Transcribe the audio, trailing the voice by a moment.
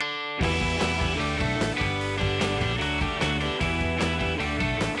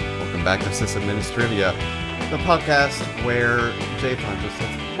welcome back to Sysadministrivia, the podcast where Jathan just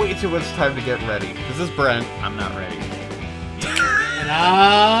has way too much time to get ready. This is Brent. I'm not ready. And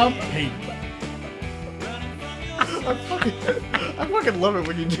I'm Pete. I fucking love it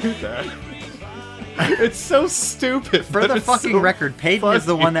when you do that. It's so stupid. For but the it's fucking so record, Peyton is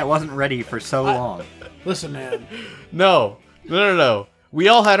the funny. one that wasn't ready for so long. Listen, man. No. We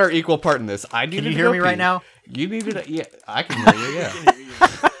all had our equal part in this. I needed Can you to hear go me right pee. now? You needed a... Yeah, I can hear you, yeah.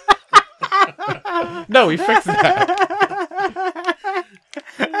 No, we fixed that.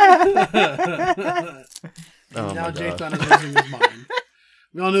 Oh Now my God. Jathan is losing his mind.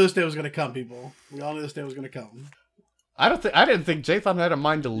 We all knew this day was going to come, people. We all knew this day was going to come. I didn't think Jathan had a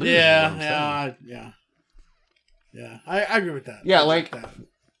mind to lose. is what I'm saying. Yeah. I agree with that. Yeah, I agree like- with that.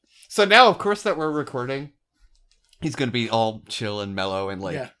 So now, of course, that we're recording, he's gonna be all chill and mellow and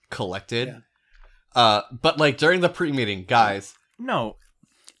like Yeah. collected. But like during the pre-meeting, guys, No.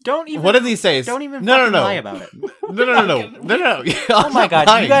 Don't even. what did he say? Don't even no, fucking no, lie about it. No. Oh my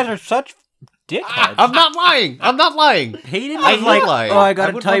god, you guys are such dickheads. I'm not lying. Peyton I was like, lie. oh, I I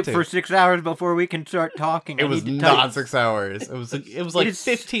gotta would type want to. for 6 hours before we can start talking. It I was need to type." not 6 hours. It was like It is-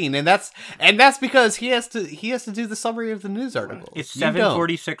 15, and that's because he has to do the summary of the news article. It's You don't.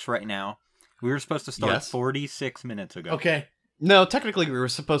 7:46 right now. We were supposed to start Yes. 46 minutes ago. Okay. No, technically we were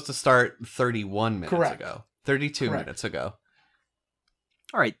supposed to start 31 minutes Correct. ago. 32 Correct. minutes ago.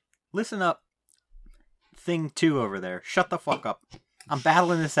 All right, listen up. Thing 2 over there. Shut the fuck up. I'm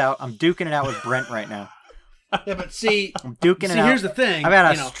battling this out. I'm duking it out with Brent right now. Yeah, but see, I'm duking it out. here's the thing. I've had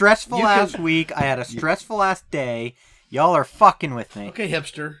a you know, stressful you ass can- week. I had a stressful ass day. Y'all are fucking with me. Okay,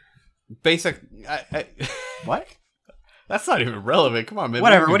 hipster. Basic. What? That's not even relevant. Come on, man.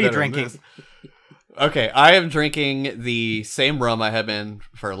 Whatever, We what are you can do better than drinking? this. Okay, I am drinking the same rum I have been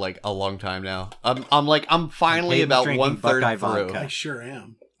for like a long time now. I'm finally Peyton's about drinking 1/3 Buckeye through. vodka. I sure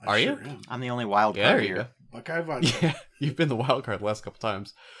am. Are you? Am. I'm the only wild Yeah, card there you here. go. Buckeye vodka. Yeah, you've been the wild card the last couple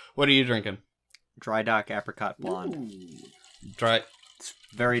times. What are you drinking? Dry Dock Apricot Blonde. Ooh. Dry. It's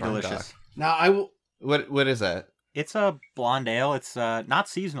very Dry delicious. Dock. Now, I will... What is that? It's a blonde ale. It's not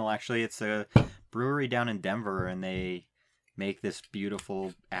seasonal, actually. It's a brewery down in Denver, and they make this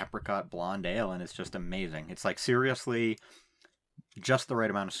beautiful apricot blonde ale, and it's just amazing. It's like seriously just the right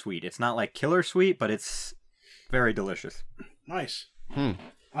amount of sweet. It's not like killer sweet, but it's very delicious. Nice. Hmm.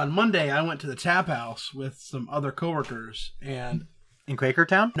 On Monday, I went to the tap house with some other coworkers, and... In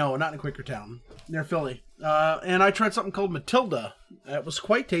Quakertown? No, not in Quakertown. Near Philly. And I tried something called Matilda. It was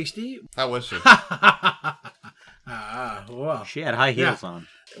quite tasty. How was she? Well. She had high heels on.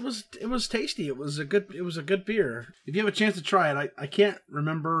 It was tasty. It was a good beer. If you have a chance to try it, I can't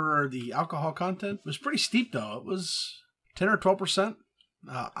remember the alcohol content. It was pretty steep though. It was 10 or 12%.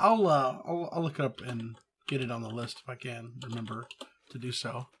 I'll look it up and get it on the list if I can remember to do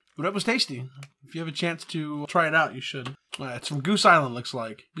so. But it was tasty. If you have a chance to try it out, you should. It's from Goose Island, looks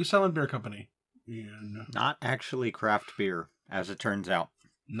like. Goose Island Beer Company. And Not actually craft beer, as it turns out.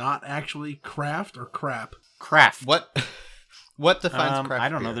 not actually craft or crap. Craft. What defines craft I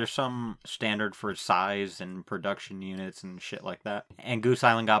don't know. beer? There's some standard for size and production units and shit like that. And Goose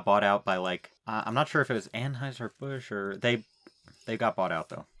Island got bought out by I'm not sure if it was Anheuser-Busch or they got bought out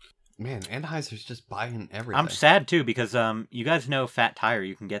though. Man, Anheuser's just buying everything. I'm sad too because you guys know Fat Tire.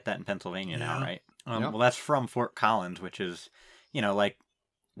 You can get that in Pennsylvania now, Yeah. right? Yep. Well, that's from Fort Collins, which is like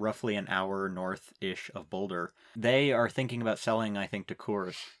roughly an hour north-ish of Boulder. They are thinking about selling, I think, to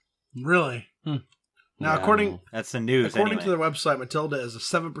Coors. Really? Now, Yeah. according That's the news. to anyway. their website, Matilda is a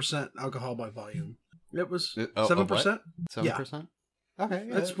 7% alcohol by volume. It was Oh, 7%. 7%? Okay.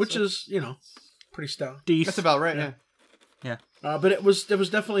 Yeah, Which is pretty stout. Decent. That's about right, yeah. But it was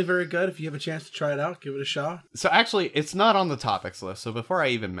definitely very good. If you have a chance to try it out, give it a shot. So actually, it's not on the topics list. So before I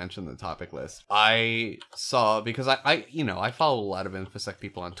even mention the topic list, I saw, because I follow a lot of InfoSec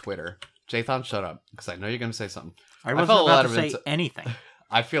people on Twitter. Jathan, shut up, because I know you're going to say something. I wasn't follow a lot about to of say anything.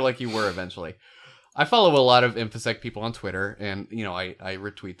 I feel like you were eventually. I follow a lot of InfoSec people on Twitter, and I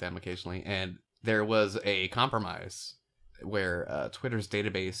retweet them occasionally. And there was a compromise where Twitter's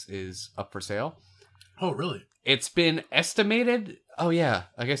database is up for sale. Oh, really? It's been estimated. Oh yeah,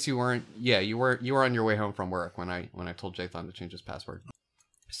 I guess you weren't. Yeah, you were on your way home from work when I told Jathan to change his password.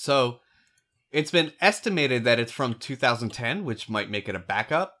 So it's been estimated that it's from 2010, which might make it a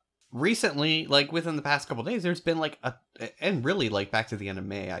backup. Recently, like within the past couple days, there's been and really back to the end of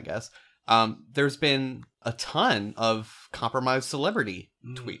May, I guess. There's been a ton of compromised celebrity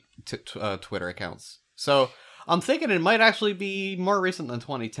Twitter accounts. So I'm thinking it might actually be more recent than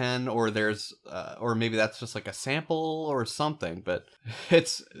 2010, or or maybe that's just like a sample or something. But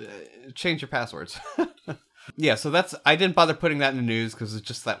it's change your passwords. Yeah, so I didn't bother putting that in the news because it's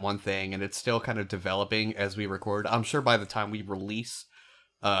just that one thing, and it's still kind of developing as we record. I'm sure by the time we release,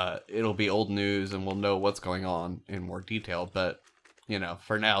 it'll be old news and we'll know what's going on in more detail. But,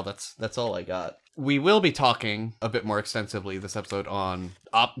 for now, that's all I got. We will be talking a bit more extensively this episode on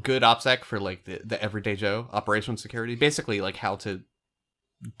good OPSEC for like the everyday Joe, operational security, basically like how to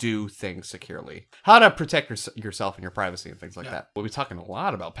do things securely, how to protect yourself and your privacy and things like that. We'll be talking a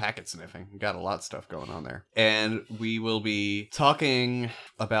lot about packet sniffing. We got a lot of stuff going on there, and we will be talking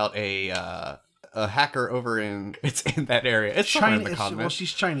about a hacker over in that area. It's somewhere in the continent. Well,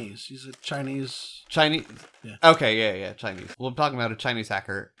 she's Chinese. She's a Chinese. Yeah. Okay, yeah, Chinese. We'll be talking about a Chinese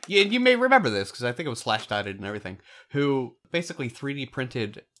hacker. You may remember this because I think it was Slashdotted and everything. Who basically 3D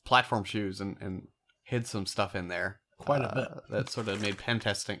printed platform shoes and hid some stuff in there. Quite a bit. That sort of made pen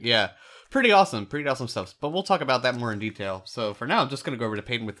testing. Yeah, pretty awesome stuff. But we'll talk about that more in detail. So for now, I'm just going to go over to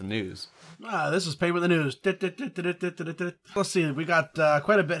Payton with the news. This is Payton with the news. Let's see. We got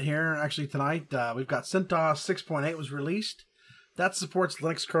quite a bit here actually tonight. We've got CentOS 6.8 was released. That supports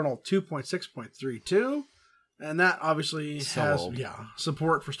Linux kernel 2.6.32. And that obviously has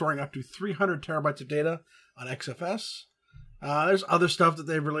support for storing up to 300 terabytes of data on XFS. There's other stuff that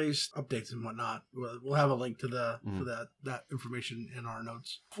they've released, updates and whatnot. We'll have a link to for that information in our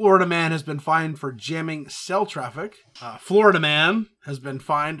notes. Florida man has been fined for jamming cell traffic. Florida man has been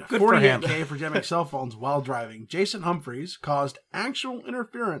fined $48,000 for jamming cell phones while driving. Jason Humphreys caused actual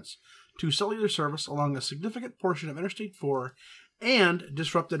interference to cellular service along a significant portion of Interstate 4 and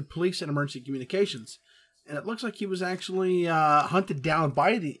disrupted police and emergency communications. And it looks like he was actually hunted down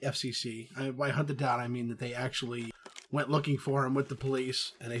by the FCC. By hunted down, I mean that they actually went looking for him with the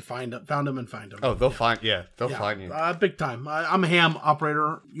police, and they found him and find him. Oh, they'll find you. Big time. I'm a ham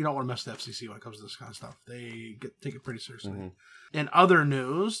operator. You don't want to mess with the FCC when it comes to this kind of stuff. They take it pretty seriously. Mm-hmm. In other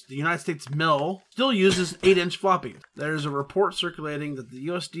news, the United States MIL still uses 8-inch floppy. There's a report circulating that the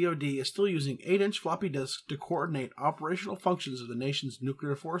U.S. DoD is still using 8-inch floppy disks to coordinate operational functions of the nation's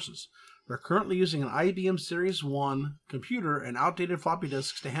nuclear forces. They're currently using an IBM Series 1 computer and outdated floppy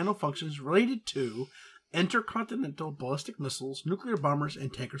disks to handle functions related to intercontinental ballistic missiles, nuclear bombers,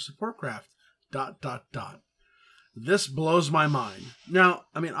 and tanker support craft. ... This blows my mind. Now,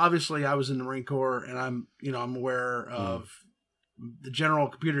 I mean, obviously, I was in the Marine Corps, and I'm aware of the general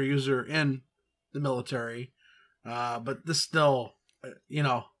computer user in the military, but this still,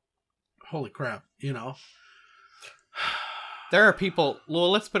 holy crap, There are people.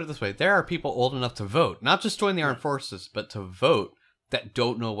 Well, let's put it this way: there are people old enough to vote, not just join the armed forces, but to vote, that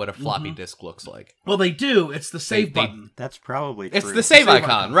don't know what a floppy disk looks like. Well, they do. It's the save button. That's probably true. It's the save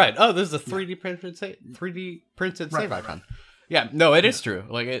icon, right? Oh, this is a 3D printed save icon. Yeah, no, it is true.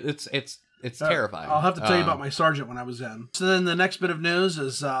 Like it's terrifying. I'll have to tell you about my sergeant when I was in. So then the next bit of news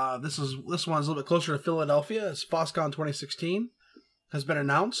is this one's a little bit closer to Philadelphia. It's FOSSCon 2016 has been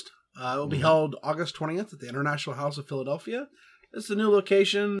announced. It will be held August 20th at the International House of Philadelphia. It's a new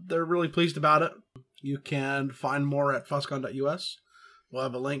location. They're really pleased about it. You can find more at fosscon.us. We'll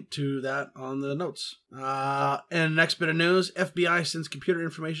have a link to that on the notes. And next bit of news, FBI sends computer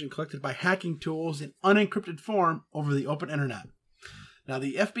information collected by hacking tools in unencrypted form over the open internet. Now,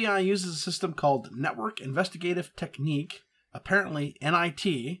 the FBI uses a system called Network Investigative Technique, apparently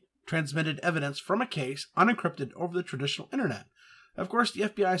NIT, transmitted evidence from a case unencrypted over the traditional internet. Of course, the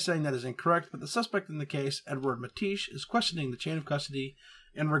FBI is saying that is incorrect, but the suspect in the case, Edward Matish, is questioning the chain of custody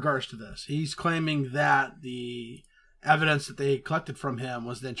in regards to this. He's claiming that the evidence that they collected from him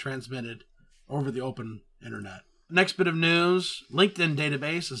was then transmitted over the open internet. Next bit of news, LinkedIn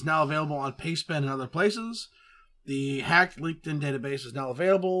database is now available on Pastebin and other places. The hacked LinkedIn database is now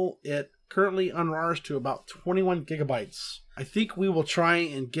available. It currently unrars to about 21 gigabytes. I think we will try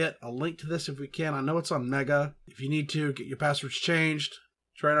and get a link to this if we can. I know it's on Mega. If you need to, get your passwords changed.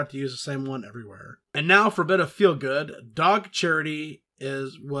 Try not to use the same one everywhere. And now for a bit of feel good. Dog Charity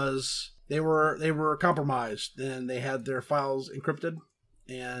they were compromised, and they had their files encrypted,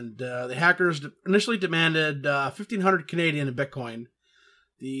 and the hackers initially demanded 1,500 Canadian in Bitcoin.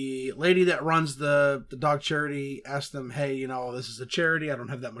 The lady that runs the dog charity asked them, hey, this is a charity, I don't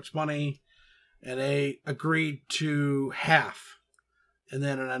have that much money, and they agreed to half. And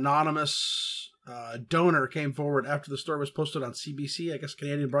then an anonymous donor came forward after the story was posted on CBC, I guess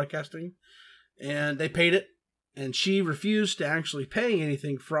Canadian Broadcasting, and they paid it. And she refused to actually pay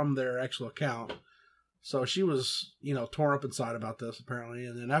anything from their actual account. So she was, torn up inside about this, apparently.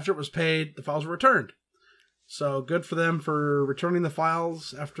 And then after it was paid, the files were returned. So good for them for returning the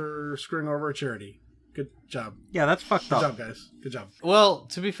files after screwing over a charity. Good job. Yeah, that's fucked up. Good job, guys. Good job. Well,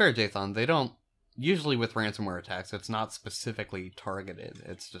 to be fair, Jathan, they don't usually with ransomware attacks, it's not specifically targeted.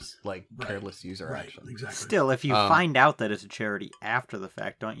 It's just like careless user action. Exactly. Still, if you find out that it's a charity after the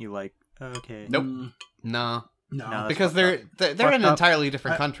fact, don't you like, okay. Nope. No. No, that's Because fucked they're Fucked in an up. entirely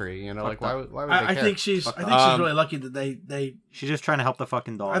different country, you know, like Fucked why would they I care? think she's Fuck really lucky that they She's just trying to help the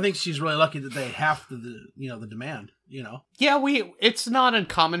fucking dog. I think she's really lucky that they half the demand, you know. Yeah, it's not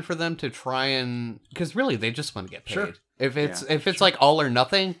uncommon for them to try and because really they just want to get paid. Sure. If it's like all or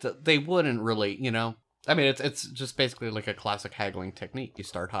nothing, they wouldn't really, you know. I mean, it's just basically like a classic haggling technique. You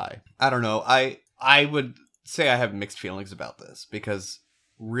start high. I don't know. I would say I have mixed feelings about this because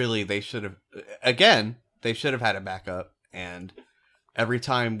really they should have had a backup, and every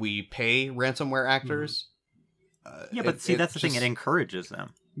time we pay ransomware actors, that's the thing. It encourages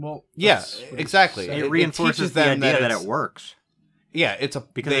them. Well, yeah, exactly. It reinforces teaches the them idea that it's- it works. Yeah,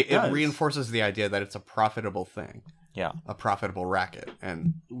 Because it it does. reinforces the idea that it's a profitable thing. Yeah. A profitable racket,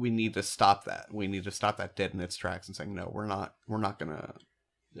 and we need to stop that. We need to stop that dead in its tracks and saying, no, we're not gonna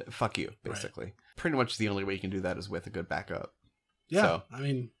fuck you, basically. Right. Pretty much the only way you can do that is with a good backup. Yeah, so, I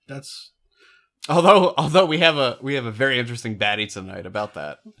mean that's. Although we have a very interesting baddie tonight about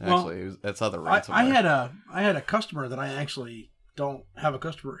that. Actually, that's other ransomware. I had a customer that I actually don't have a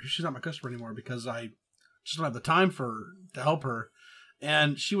customer. She's not my customer anymore because I just don't have the time to help her.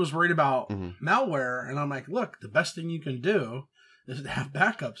 And she was worried about malware, and I'm like, look, the best thing you can do is to have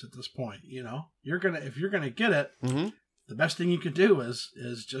backups at this point. You know, if you're gonna get it, the best thing you can do is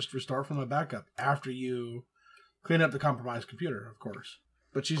just restart from a backup after you clean up the compromised computer, of course.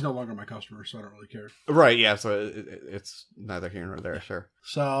 But she's no longer my customer, so I don't really care. Right? Yeah. So it's neither here nor there. Sure.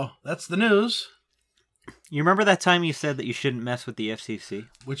 So that's the news. You remember that time you said that you shouldn't mess with the FCC?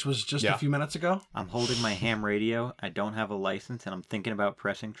 Which was just a few minutes ago. I'm holding my ham radio. I don't have a license, and I'm thinking about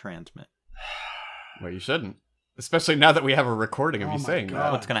pressing transmit. Well, you shouldn't. Especially now that we have a recording of you saying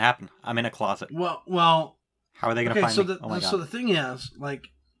that. What's going to happen? I'm in a closet. Well. How are they going to find me? Oh my God. So the thing is, like...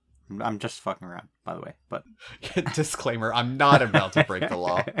 I'm just fucking around, by the way. But disclaimer, I'm not about to break the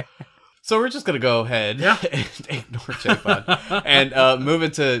law. So we're just going to go ahead and ignore JFOD and move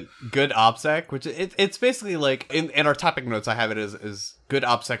into good OPSEC, which it's basically like, in our topic notes, I have it as good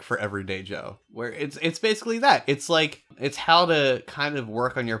OPSEC for everyday Joe, where it's basically that. It's like, it's how to kind of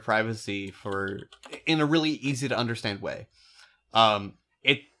work on your privacy in a really easy to understand way.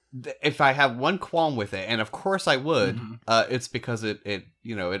 If I have one qualm with it, and of course I would, it's because it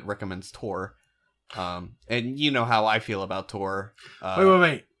recommends Tor. And you know how I feel about Tor.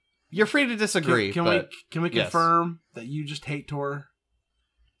 Wait. You're free to disagree. Can we confirm that you just hate Tor?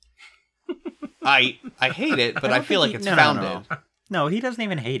 I hate it, but I feel like it's founded. No, he doesn't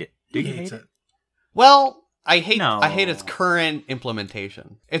even hate it. Do you hate it? Well, I hate its current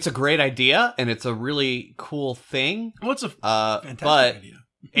implementation. It's a great idea, and it's a really cool thing. Well, it's a fantastic idea.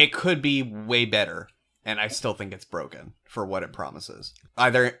 It could be way better, and I still think it's broken for what it promises,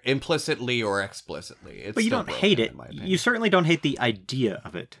 either implicitly or explicitly. But you don't hate it. You certainly don't hate the idea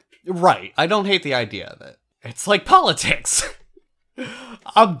of it. Right. I don't hate the idea of it. It's like politics.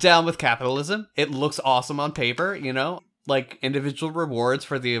 I'm down with capitalism. It looks awesome on paper, you know? Like individual rewards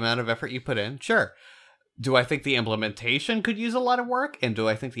for the amount of effort you put in. Sure. Do I think the implementation could use a lot of work? And do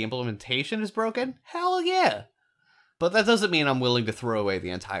I think the implementation is broken? Hell yeah. But that doesn't mean I'm willing to throw away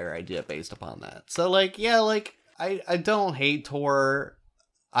the entire idea based upon that. So, I don't hate Tor.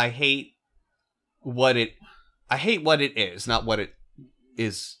 I hate what it is, not what it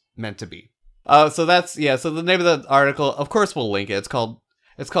is meant to be. So the name of the article, of course we'll link it. It's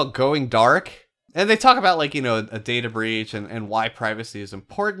called Going Dark. And they talk about a data breach and why privacy is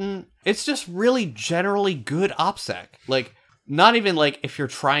important. It's just really generally good OPSEC. Not even if you're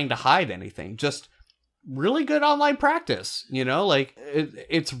trying to hide anything, just really good online practice,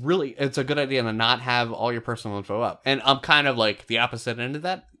 it's a good idea to not have all your personal info up. And I'm kind of the opposite end of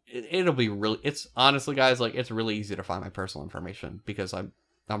that. It's honestly, guys, it's really easy to find my personal information because I'm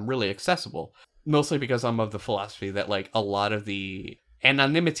really accessible, mostly because I'm of the philosophy that a lot of the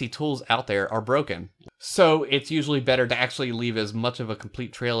anonymity tools out there are broken. So it's usually better to actually leave as much of a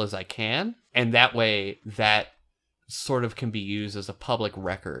complete trail as I can. And that way that sort of can be used as a public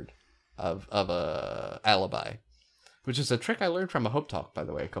record of a alibi, which is a trick I learned from a Hope Talk, by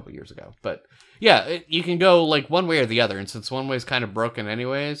the way, a couple years ago. But yeah, you can go one way or the other. And since one way is kind of broken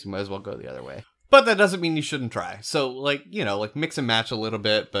anyways, you might as well go the other way. But that doesn't mean you shouldn't try. So mix and match a little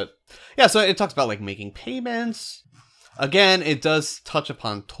bit. But yeah, so it talks about making payments. Again, it does touch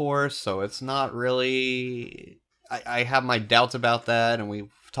upon Tor, so it's not really... I have my doubts about that, and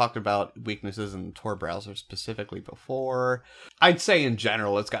we've talked about weaknesses in the Tor browser specifically before. I'd say in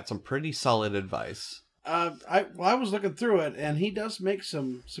general, it's got some pretty solid advice. I was looking through it, and he does make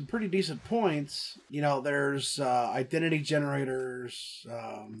some pretty decent points. You know, there's identity generators.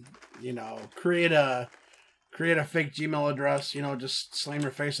 You know, create a fake Gmail address. You know, just slam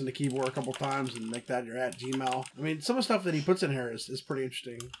your face on the keyboard a couple times and make that your @Gmail. I mean, some of the stuff that he puts in here is pretty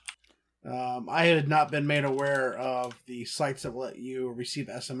interesting. I had not been made aware of the sites that will let you receive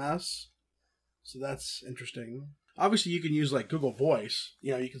SMS, so that's interesting. Obviously, you can use like Google Voice.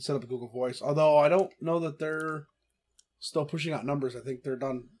 You know, you can set up a Google Voice. Although I don't know that they're still pushing out numbers. I think they're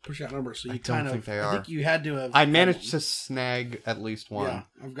done pushing out numbers. So you I think they are. I think you had to have. I managed to snag at least one. Yeah,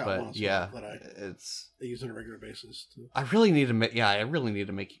 I've got but one. Yeah, that I use on a regular basis too. I really need to make. Yeah, I really need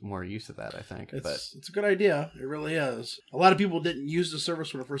to make more use of that. I think, it's a good idea. It really is. A lot of people didn't use the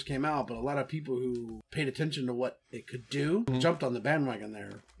service when it first came out, but a lot of people who paid attention to what it could do jumped on the bandwagon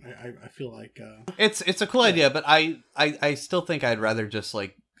there. I feel like it's a cool idea, but I still think I'd rather just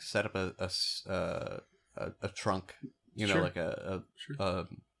like set up a trunk, you know, like a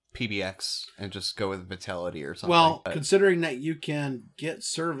PBX, and just go with Vitality or something. Well, considering that you can get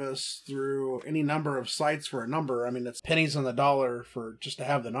service through any number of sites for a number, I mean, it's pennies on the dollar for just to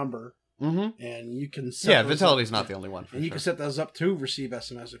have the number. Mm-hmm. And you can set Vitality's not the only one. And you can set those up to receive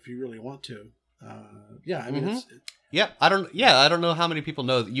SMS if you really want to. Yeah, I mean, I don't know how many people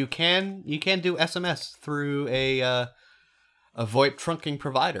know that you can do SMS through a VoIP trunking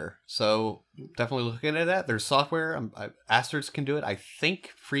provider. So definitely look into that. There's software. Asterisk can do it. I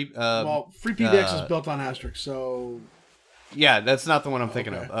think free. Free PBX is built on Asterisk, so yeah, that's not the one I'm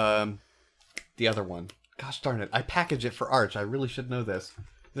thinking of. The other one. Gosh darn it! I package it for Arch. I really should know this.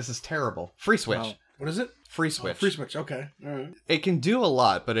 This is terrible. FreeSwitch. Oh, what is it? FreeSwitch. FreeSwitch. Okay. All right. It can do a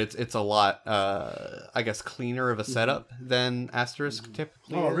lot, but it's a lot, I guess, cleaner of a setup than Asterisk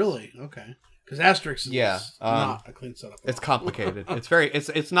typically. Oh, is. Really? Okay. Because Asterisk is not a clean setup. It's complicated.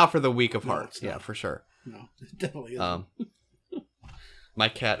 It's not for the weak of heart. Yeah, for sure. No, it definitely isn't. My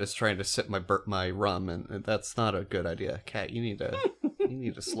cat is trying to sip my rum, and that's not a good idea. Cat, you need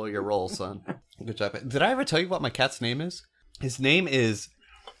to slow your roll, son. Good job. Did I ever tell you what my cat's name is? His name is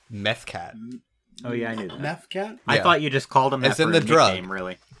Meth Cat. Oh yeah, I knew that. Meth Cat? I thought you just called him that for in the a drug. nickname,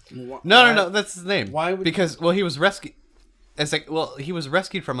 really. No, that's his name. Why would he was rescued? He was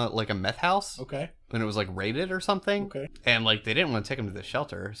rescued from a meth house. Okay. When it was like raided or something. Okay. And like they didn't want to take him to the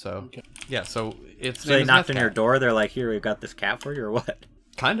shelter, so yeah. So it's so they knocked on your door. They're like, "Here, we've got this cat for you," or what?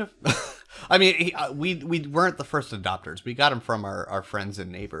 Kind of. I mean, we weren't the first adopters. We got him from our friends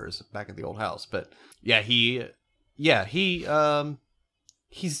and neighbors back at the old house. But yeah, he's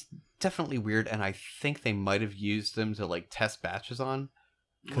definitely weird, and I think they might have used him to like test batches on,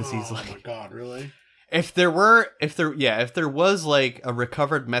 because he's like, oh my god, really? If there was like a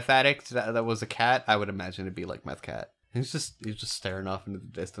recovered meth addict that was a cat, I would imagine it'd be like Meth Cat. He's just staring off into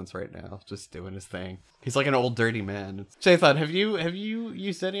the distance right now, just doing his thing. He's like an old dirty man. Jathan, have you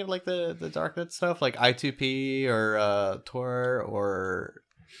used any of like the darknet stuff, like I2P or Tor or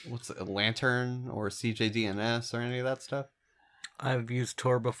what's it, Lantern or CJDNS or any of that stuff? I've used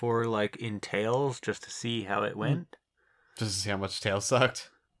Tor before, like in Tails, just to see how it went. Just to see how much Tails sucked.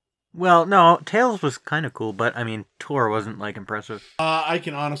 Well, no, Tails was kind of cool, but I mean, Tor wasn't like impressive. I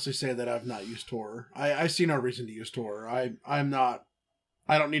can honestly say that I've not used Tor. I see no reason to use Tor. I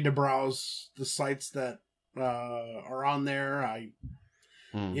don't need to browse the sites that are on there.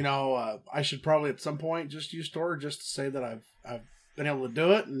 I should probably at some point just use Tor just to say that I've been able to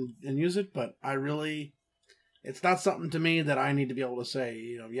do it and use it. But it's not something to me that I need to be able to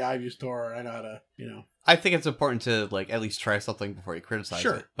say, I've used Tor. I know how to, I think it's important to like at least try something before you criticize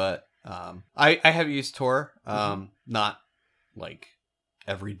Sure. it. But I have used Tor, not like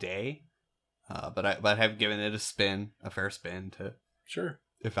every day, but I have given it a fair spin to Sure.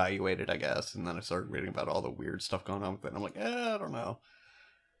 evaluate it, I guess. And then I started reading about all the weird stuff going on with it. And I'm like, I don't know.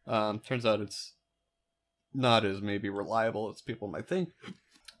 Turns out it's not as maybe reliable as people might think.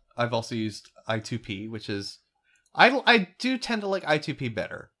 I've also used I2P, which is I do tend to like I2P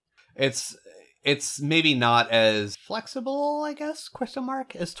better. It's maybe not as flexible, I guess,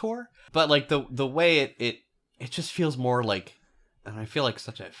 as Tor. But like the way it just feels more like, and I feel like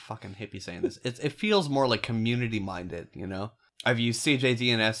such a fucking hippie saying this, it feels more like community minded, I've used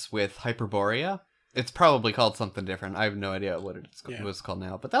CJDNS with Hyperborea. It's probably called something different. I have no idea what it's called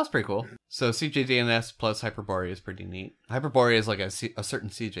now, but that was pretty cool. So CJDNS plus Hyperborea is pretty neat. Hyperborea is like a certain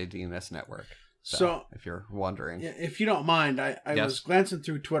CJDNS network. So if you're wondering. Yeah, if you don't mind, I was glancing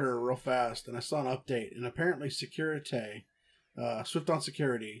through Twitter real fast, and I saw an update, and apparently Securite, Swift on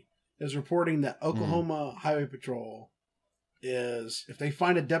Security, is reporting that Oklahoma Highway Patrol is, if they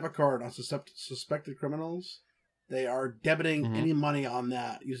find a debit card on suspected criminals, they are debiting any money on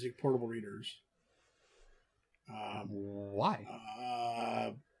that using portable readers. Why?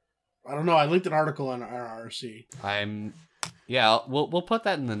 I don't know. I linked an article in RRC. Yeah, we'll put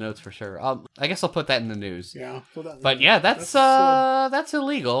that in the notes for sure. I guess I'll put that in the news. Yeah. But yeah, that's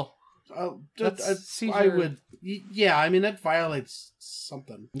illegal. I would. Yeah, I mean that violates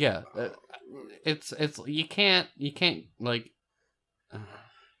something. Yeah, it's you can't like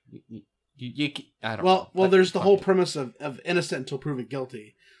you I don't know. Well, there's the whole premise of innocent until proven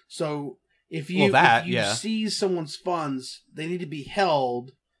guilty. So if you seize someone's funds, they need to be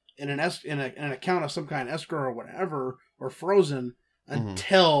held in an account of some kind, escrow or whatever, or frozen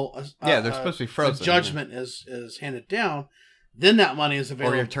until they're supposed to be frozen. A judgment is handed down. Then that money is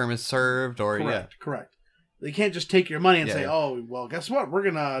available, or your term is served, or correct. They can't just take your money and say, "Oh, well, guess what? We're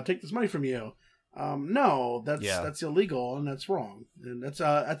gonna take this money from you." No, that's illegal and that's wrong, and that's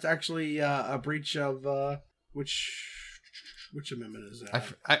actually a breach of which amendment is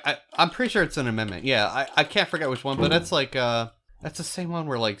that? I'm pretty sure it's an amendment. Yeah, I can't forget which one, but it's like that's the same one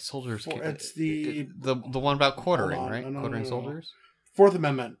where like soldiers. It's the one about quartering, right? Quartering soldiers. Fourth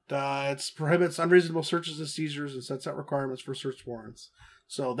Amendment. It prohibits unreasonable searches and seizures and sets out requirements for search warrants.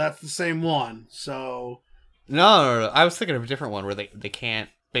 So that's the same one. So no. I was thinking of a different one where they can't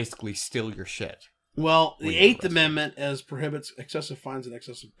basically steal your shit. Well, the Eighth Amendment prohibits excessive fines and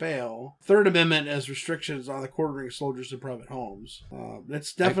excessive bail. Third Amendment has restrictions on the quartering of soldiers in private homes.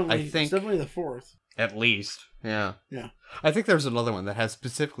 It's definitely the fourth. At least, yeah. I think there's another one that has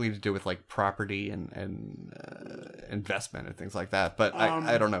specifically to do with like property and investment and things like that. But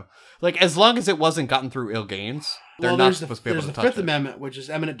I don't know. Like as long as it wasn't gotten through ill gains, they're not supposed to be able to touch it. There's the Fifth Amendment, which is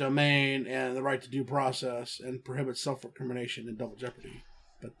eminent domain and the right to due process, and prohibits self-incrimination and double jeopardy.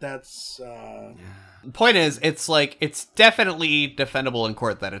 But that's The point is, it's like it's definitely defendable in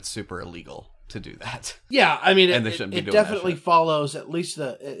court that it's super illegal to do that. Yeah, I mean, it definitely follows at least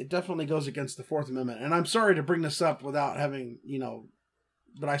it definitely goes against the Fourth Amendment. And I'm sorry to bring this up without having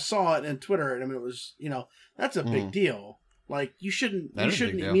but I saw it in Twitter, and I mean it was that's a big deal. Like you shouldn't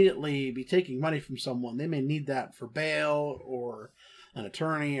immediately be taking money from someone. They may need that for bail or an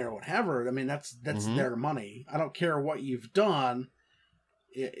attorney or whatever. I mean that's their money. I don't care what you've done.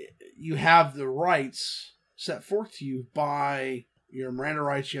 You have the rights set forth to you by your Miranda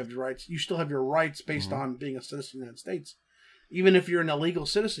rights. You have the rights. You still have your rights based on being a citizen of the United States. Even if you're an illegal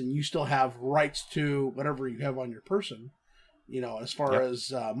citizen, you still have rights to whatever you have on your person. As far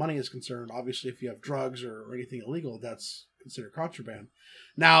as money is concerned, obviously, if you have drugs or anything illegal, that's considered contraband.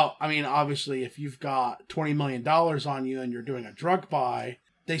 Now, I mean, obviously, if you've got $20 million on you and you're doing a drug buy,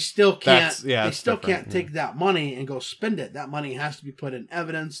 they still can't. Take that money and go spend it. That money has to be put in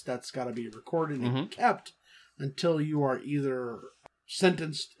evidence. That's got to be recorded and kept until you are either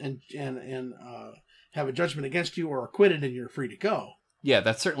sentenced and have a judgment against you, or acquitted, and you're free to go. Yeah,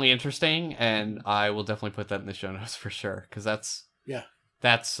 that's certainly interesting, and I will definitely put that in the show notes for sure, because that's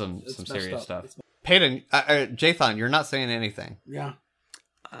some serious stuff. Peyton, Jathan, you're not saying anything. Yeah,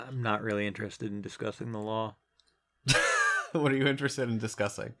 I'm not really interested in discussing the law. What are you interested in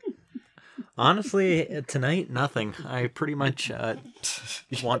discussing? Honestly, tonight, nothing. I pretty much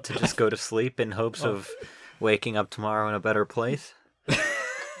want to just go to sleep in hopes of waking up tomorrow in a better place.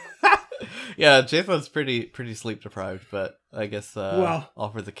 Yeah, Jathan's pretty sleep deprived, but I guess all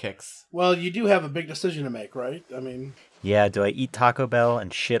for the kicks. Well, you do have a big decision to make, right? I mean, yeah. Do I eat Taco Bell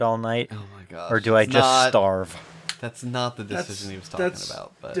and shit all night? Oh my gosh! Or do I just starve? That's not the decision he was talking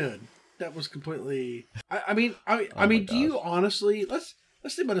about. But dude, that was completely. I mean, do you honestly? Let's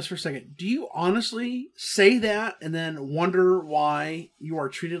think about this for a second. Do you honestly say that and then wonder why you are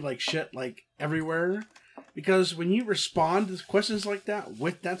treated like shit like everywhere? Because when you respond to questions like that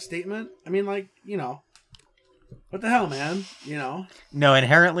with that statement, I mean, like, what the hell, man? No,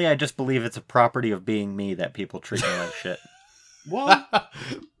 inherently, I just believe it's a property of being me that people treat me like shit. Well,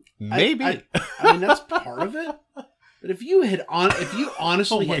 maybe. I mean, that's part of it. But if you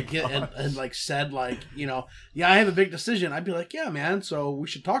honestly had like said like, I have a big decision, I'd be like, yeah, man, so we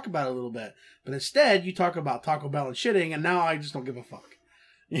should talk about it a little bit. But instead, you talk about Taco Bell and shitting, and now I just don't give a fuck.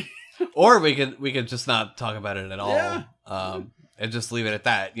 Or we could just not talk about it at all, yeah. And just leave it at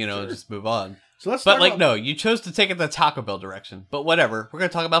that, Sure. Just move on. So let's. No, you chose to take it the Taco Bell direction. But whatever, we're gonna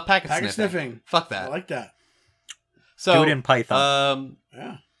talk about packet sniffing. Fuck that. I like that. So do it in Python.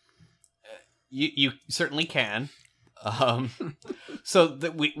 Yeah. You certainly can. So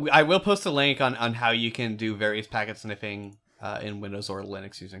I will post a link on how you can do various packet sniffing in Windows or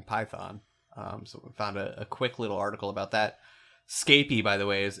Linux using Python. So we found a quick little article about that. Scapy, by the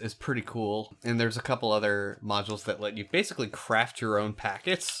way, is pretty cool. And there's a couple other modules that let you basically craft your own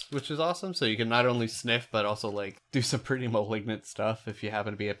packets, which is awesome. So you can not only sniff, but also like do some pretty malignant stuff if you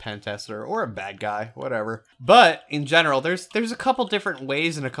happen to be a pen tester or a bad guy, whatever. But in general, there's a couple different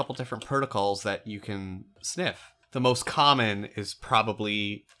ways and a couple different protocols that you can sniff. The most common is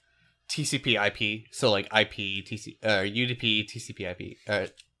probably TCP/IP. So like IP, UDP, TCP/IP.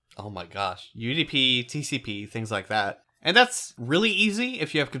 Oh my gosh, UDP, TCP, things like that. And that's really easy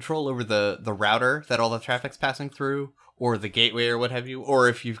if you have control over the router that all the traffic's passing through, or the gateway or what have you, or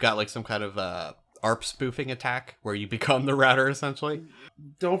if you've got like some kind of ARP spoofing attack where you become the router essentially.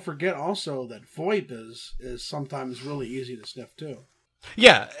 Don't forget also that VoIP is sometimes really easy to sniff too.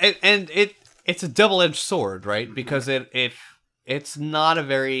 Yeah, and it's a double-edged sword, right? Because it's not a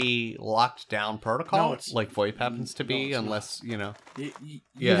very locked down protocol, No, it's- like VoIP happens to be, it's unless, you know.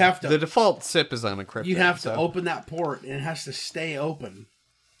 You have to The default SIP is unencrypted. You have to so- open that port, and it has to stay open.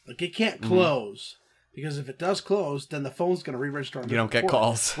 Like, it can't close. Because if it does close, then the phone's going to re-register on a You don't different get port.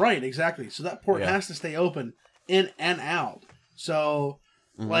 calls. Right, exactly. So that port Yeah. has to stay open in and out. So,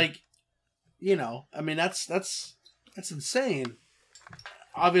 like, you know, I mean, that's insane.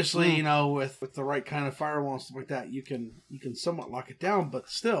 Obviously, you know, with the right kind of firewall and stuff like that, you can somewhat lock it down, but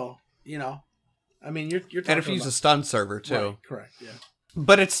still, you know, I mean, you're talking And if you use a stun server, too. Right, correct, yeah.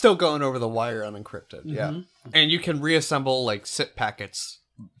 But it's still going over the wire unencrypted, yeah. Mhm. And you can reassemble, like, SIP packets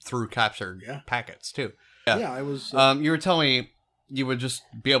through captured Yeah. packets, too. Yeah, I was... You were telling me you would just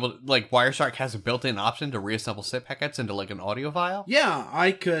be able to, like, Wireshark has a built-in option to reassemble SIP packets into, like, an audio file? Yeah,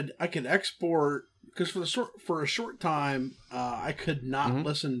 I could export, because for a short time, I could not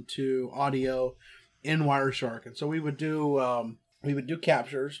listen to audio in Wireshark, and so we would do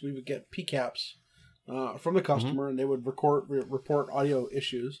captures. We would get PCAPs from the customer, and they would report audio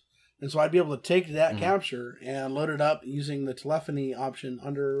issues. And so I'd be able to take that capture and load it up using the telephony option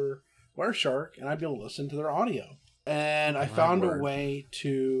under Wireshark, and I'd be able to listen to their audio. And I found a way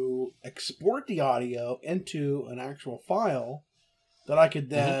to export the audio into an actual file that I could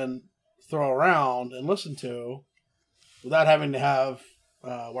then throw around and listen to without having to have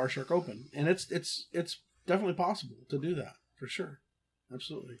Wireshark open. And it's definitely possible to do that, for sure.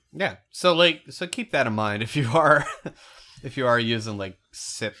 Absolutely. Yeah. So keep that in mind if you are using like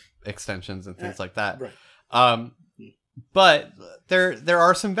SIP extensions and things like that. Right. But there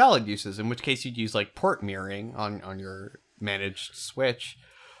are some valid uses, in which case you'd use like port mirroring on your managed switch.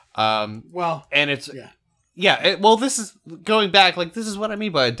 Well, And it's yeah. well, this is going back, like, this is what I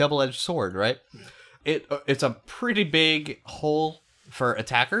mean by a double-edged sword, right? Yeah. It's a pretty big hole for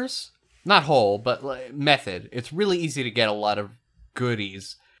attackers. Not hole, but like, method. It's really easy to get a lot of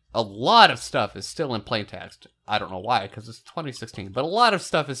goodies. A lot of stuff is still in plain text. I don't know why, because it's 2016, but a lot of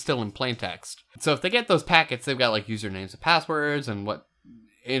stuff is still in plain text. So if they get those packets, they've got like usernames and passwords and what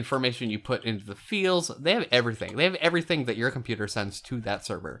information you put into the fields. They have everything. They have everything that your computer sends to that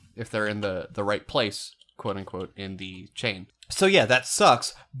server if they're in the right place, quote unquote, in the chain. So yeah, that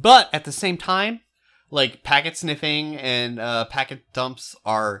sucks. But at the same time, like, packet sniffing and packet dumps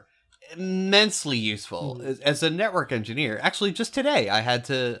are immensely useful. As a network engineer, actually just today I had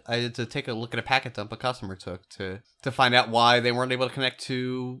to take a look at a packet dump a customer took to find out why they weren't able to connect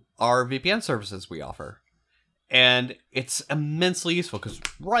to our VPN services we offer. And it's immensely useful because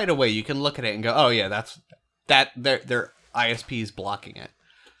right away you can look at it and go, oh yeah, their ISP is blocking it.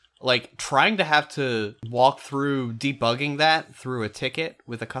 Like, trying to have to walk through debugging that through a ticket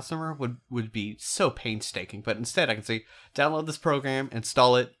with a customer would be so painstaking. But instead I can say, download this program,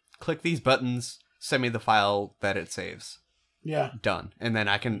 install it, click these buttons, send me the file that it saves. Yeah. Done. And then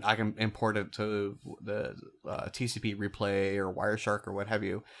I can import it to the TCP replay or Wireshark or what have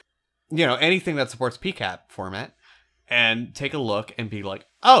you. You know, anything that supports PCAP format, and take a look and be like,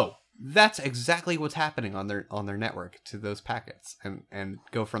 oh, that's exactly what's happening on their network to those packets, and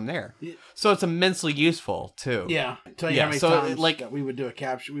go from there. So it's immensely useful too. Yeah. Tell you how many so times like that we would do a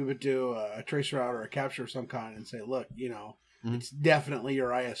capture, we would do a trace route or a capture of some kind and say, look, you know, it's definitely your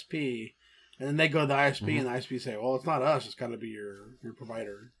ISP. And then they go to the ISP and the ISP say, well, it's not us. It's got to be your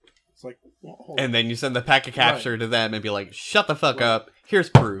provider. It's like, well, hold on. And then you send the packet capture to them and be like, shut the fuck up.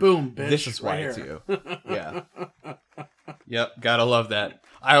 Here's proof. Boom, bitch. This is why right it's here. you. Yeah. Yep. Gotta love that.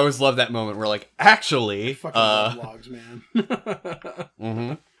 I always love that moment where, like, actually, Fucking love logs,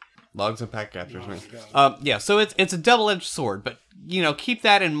 man. Logs and packet captures, man. God. Yeah. So it's a double-edged sword, but, you know, keep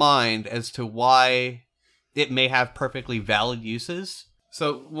that in mind as to why it may have perfectly valid uses.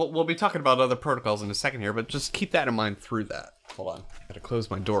 So we'll be talking about other protocols in a second here, but just keep that in mind through that. Hold on. I gotta close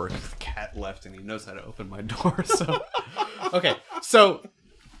my door because the cat left and he knows how to open my door. So, okay. So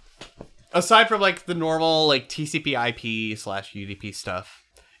aside from like the normal like TCP/IP/UDP stuff,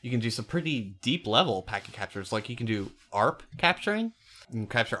 you can do some pretty deep level packet captures. Like you can do ARP capturing. You can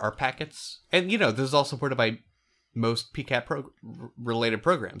capture ARP packets, and this is all supported by most PCAP related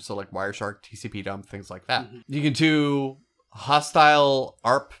programs. So like Wireshark, TCP dump, things like that. Mm-hmm. You can do hostile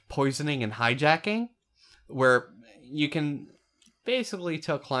ARP poisoning and hijacking, where you can basically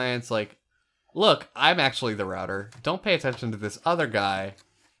tell clients like, look, I'm actually the router. Don't pay attention to this other guy.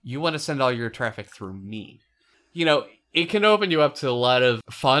 You want to send all your traffic through me. It can open you up to a lot of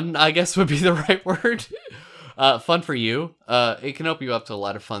fun, I guess would be the right word. Fun for you. It can open you up to a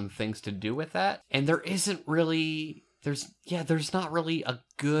lot of fun things to do with that. And there's not really a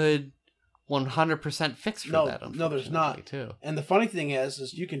good 100% fix for that. No, there's not. Too. And the funny thing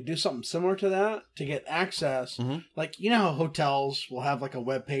is you can do something similar to that to get access. Mm-hmm. Like, how hotels will have like a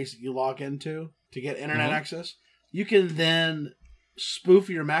web page that you log into to get internet mm-hmm. access? You can then spoof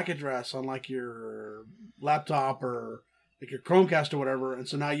your MAC address on like your laptop or like your Chromecast or whatever. And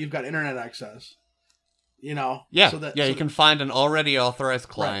so now you've got internet access. Yeah, you can find an already authorized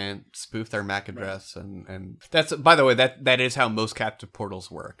client, right. Spoof their MAC address, right. and that's, by the way, that is how most captive portals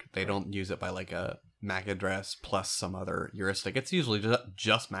work. They don't use it by like a MAC address plus some other heuristic. It's usually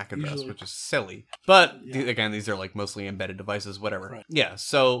just MAC address, which is silly. But again, these are like mostly embedded devices, whatever. Right. Yeah.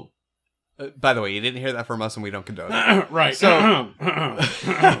 So, by the way, you didn't hear that from us, and we don't condone it. Right. So,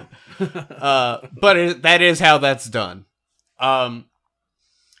 but that is how that's done.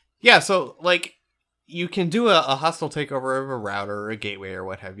 Yeah. So like. You can do a hostile takeover of a router or a gateway or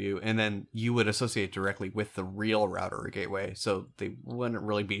what have you, and then you would associate directly with the real router or gateway, so they wouldn't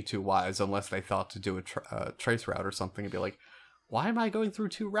really be too wise unless they thought to do a trace route or something and be like, why am I going through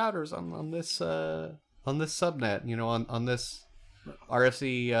two routers on this subnet, on this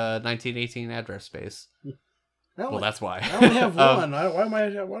RFC 1918 address space? That's why. I only have one. Why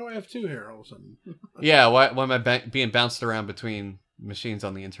do I have two here all of a sudden? Yeah, why am I being bounced around between machines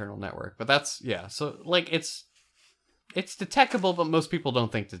on the internal network? But that's so like it's detectable, but most people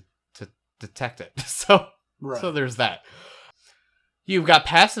don't think to detect it. So there's that. You've got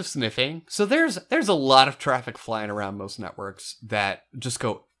passive sniffing. So there's a lot of traffic flying around most networks that just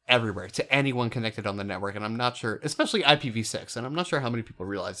go everywhere to anyone connected on the network, and I'm not sure, especially IPv6, and I'm not sure how many people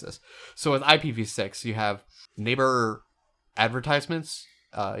realize this. So with IPv6, you have neighbor advertisements.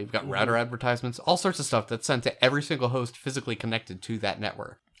 You've got router advertisements, all sorts of stuff that's sent to every single host physically connected to that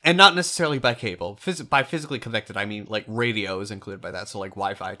network. And not necessarily by cable. By physically connected, I mean like radio is included by that, so like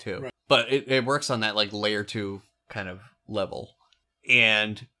Wi-Fi too. Right. But it works on that like layer 2 kind of level.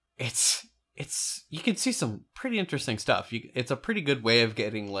 And it's you can see some pretty interesting stuff. It's a pretty good way of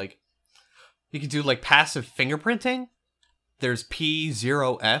getting like, you can do like passive fingerprinting. There's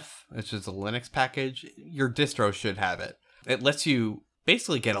P0F, which is a Linux package. Your distro should have it. It lets you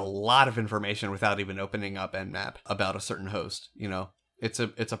basically get a lot of information without even opening up Nmap about a certain host. It's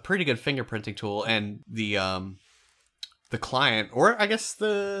a pretty good fingerprinting tool, and the client, or I guess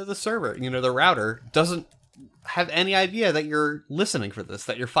the server, the router, doesn't have any idea that you're listening for this,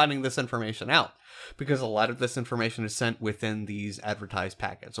 that you're finding this information out, because a lot of this information is sent within these advertised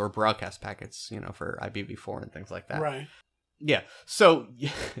packets or broadcast packets, for IPv4 and things like that. Right. Yeah. So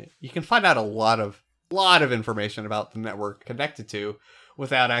you can find out a lot of information about the network connected to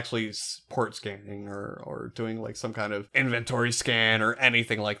without actually port scanning or doing like some kind of inventory scan or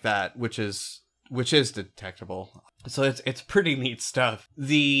anything like that, which is detectable. So it's pretty neat stuff.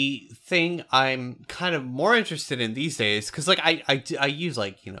 The thing I'm kind of more interested in these days, because like I use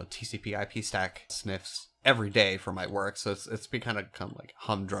like TCP IP stack sniffs every day for my work, so it's become like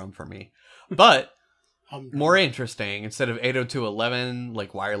humdrum for me. But more interesting, instead of 802.11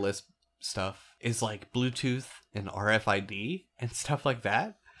 like wireless stuff, is like Bluetooth and RFID and stuff like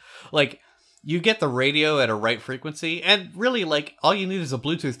that. Like, you get the radio at a right frequency, and really, like, all you need is a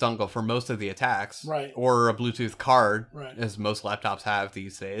Bluetooth dongle for most of the attacks. Right. Or a Bluetooth card, right, as most laptops have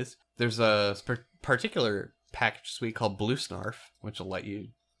these days. There's a particular package suite called BlueSnarf, which will let you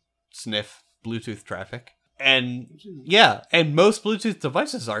sniff Bluetooth traffic. And yeah, and most Bluetooth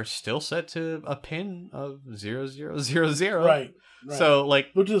devices are still set to a pin of 0000. Right. Right. So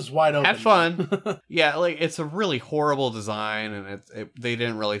like, Bluetooth is wide open. Have fun. Yeah, like it's a really horrible design, and they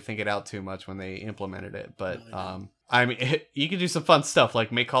didn't really think it out too much when they implemented it. But I mean, you can do some fun stuff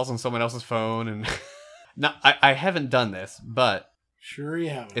like make calls on someone else's phone, and now I haven't done this, but sure you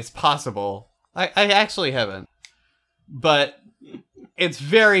haven't. It's possible. I actually haven't, but it's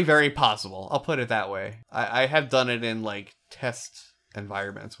very, very possible. I'll put it that way. I have done it in like test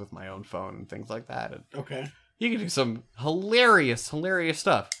environments with my own phone and things like that. And okay. You can do some hilarious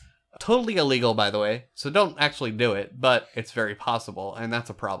stuff. Totally illegal, by the way. So don't actually do it, but it's very possible, and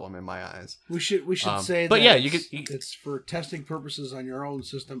that's a problem in my eyes. We should say but that yeah, it's for testing purposes on your own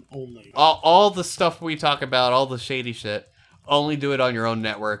system only. All the stuff we talk about, all the shady shit, only do it on your own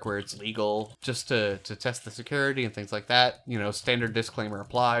network where it's legal, just to test the security and things like that. You know, standard disclaimer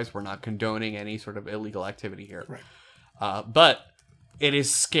applies. We're not condoning any sort of illegal activity here. Right. But it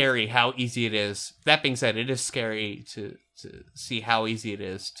is scary how easy it is. That being said, it is scary to see how easy it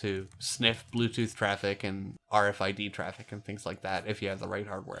is to sniff Bluetooth traffic and RFID traffic and things like that if you have the right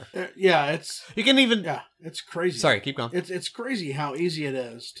hardware. You can even... Yeah, it's crazy. Sorry, keep going. It's crazy how easy it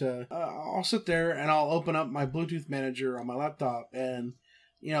is to... I'll sit there and I'll open up my Bluetooth manager on my laptop and,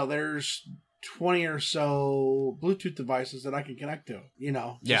 you know, there's 20 or so Bluetooth devices that I can connect to, you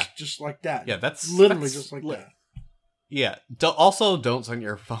know, just like that. Yeah, that's... Literally just like that. Yeah. Also, don't send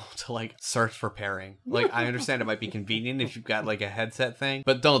your phone to, like, search for pairing. Like, I understand it might be convenient if you've got, like, a headset thing,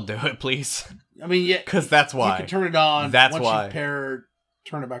 but don't do it, please. I mean, yeah. Because that's why. You can turn it on. That's once why. you pair,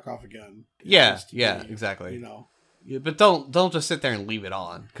 turn it back off again. Exactly. You know. Yeah, but don't just sit there and leave it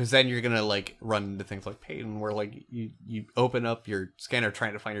on, because then you're going to, like, run into things like Peyton, where, like, you open up your scanner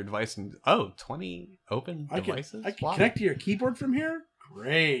trying to find your device, and, 20 open devices? I can connect to your keyboard from here?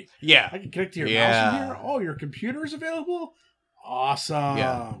 Great. Yeah. I can connect to your mouse from here. Oh, your computer is available? Awesome.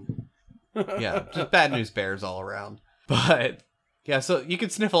 Yeah. Just bad news bears all around. But yeah, so you can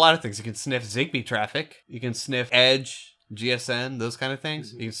sniff a lot of things. You can sniff Zigbee traffic. You can sniff Edge, GSN, those kind of things.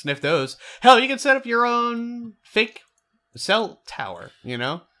 Mm-hmm. You can sniff those. Hell, you can set up your own fake cell tower, you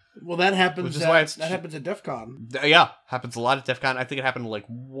know? Well, that happens. Which is why that happens at DEF CON. Yeah, happens a lot at DEF CON. I think it happened like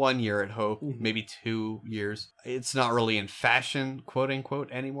 1 year at Hope, maybe 2 years. It's not really in fashion, quote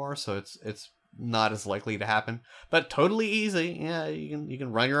unquote, anymore, so it's not as likely to happen. But totally easy. Yeah, you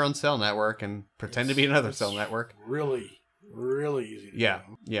can run your own cell network and pretend to be another cell network. Really easy. To do.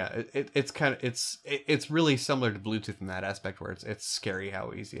 Yeah. It's really similar to Bluetooth in that aspect, where it's scary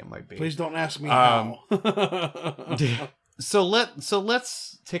how easy it might be. Please don't ask me how. So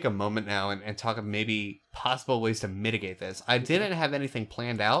let's take a moment now and talk of maybe possible ways to mitigate this. I didn't have anything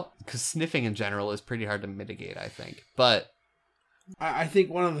planned out, because sniffing in general is pretty hard to mitigate, I think. But I think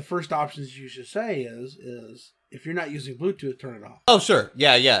one of the first options you should say is if you're not using Bluetooth, turn it off. Oh, sure.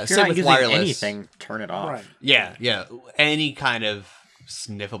 Yeah. If you're Same not with using wireless. anything, turn it off. Right. Yeah. Any kind of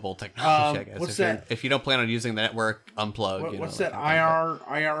sniffable technology, I guess. What's that? If you don't plan on using the network, unplug. What's that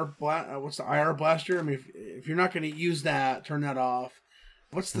what's the IR blaster? I mean, if you're not going to use that, turn that off.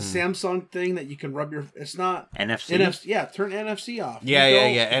 What's the Samsung thing that you can rub your? It's not NFC. Yeah, turn NFC off. Yeah.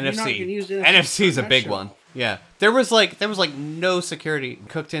 NFC. NFC is a big one. Yeah, there was no security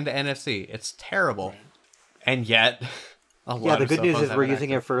cooked into NFC. It's terrible, right. And yet. The good news is we're using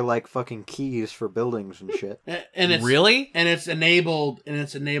it for like fucking keys for buildings and shit. and it's really? And it's enabled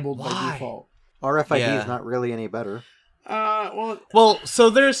by default. RFID is not really any better. So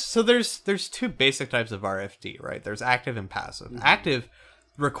there's two basic types of RFD, right? There's active and passive. Mm-hmm. Active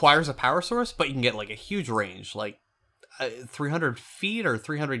requires a power source, but you can get like a huge range, like 300 feet or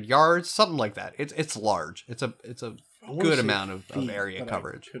 300 yards, something like that. It's large. It's a good amount of area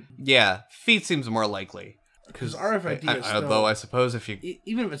coverage. Yeah, feet seems more likely. Because RFID is still, although I suppose if you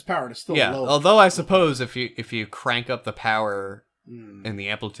even if it's powered, it's still low. Although I suppose if you crank up the power and the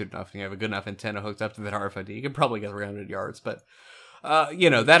amplitude enough, and you have a good enough antenna hooked up to that RFID, you can probably get 300 yards. But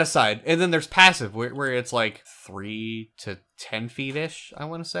that aside, and then there's passive where it's like 3 to 10 feet ish, I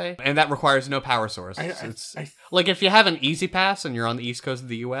want to say, and that requires no power source. Like if you have an Easy Pass and you're on the east coast of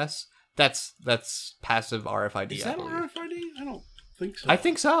the U.S., that's passive RFID. Is that RFID? I don't think so. I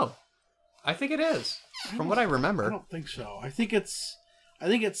think so. I think it is. From what I remember. I don't think so. I think it's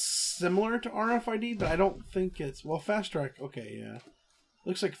similar to RFID, but I don't think it's Fast Track. Okay, yeah.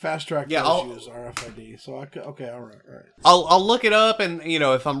 Looks like Fast Track does use RFID. So all right. I'll look it up, and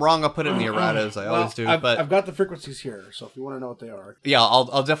if I'm wrong, I'll put it in the erratas. I always do. I've got the frequencies here, so if you want to know what they are, yeah,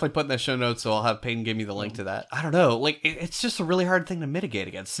 I'll definitely put in the show notes. So I'll have Peyton give me the link to that. I don't know, like it's just a really hard thing to mitigate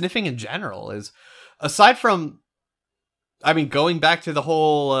against. Sniffing in general is, aside from. I mean, going back to the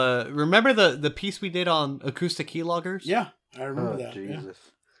whole... remember the piece we did on acoustic keyloggers? Yeah, I remember that. Jesus.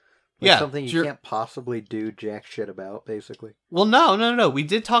 Yeah. Something you can't possibly do jack shit about, basically. Well, no. We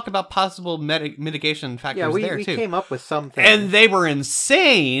did talk about possible mitigation factors there, too. Yeah, we came up with something. And they were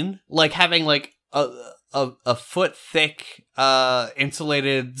insane, like having like a foot thick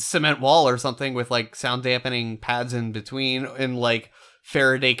insulated cement wall or something with like sound dampening pads in between and like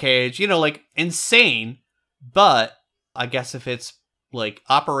Faraday cage, like insane, but... I guess if it's like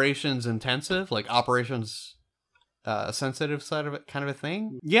operations intensive, like operations sensitive side of it kind of a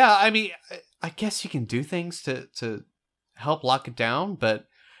thing. Yeah, I mean, I guess you can do things to help lock it down, but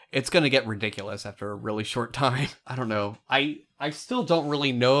it's going to get ridiculous after a really short time. I don't know. I still don't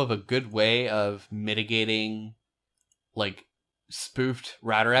really know of a good way of mitigating like spoofed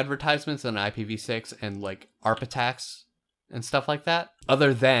router advertisements on IPv6 and like ARP attacks and stuff like that,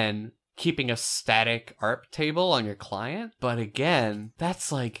 other than keeping a static ARP table on your client. But again,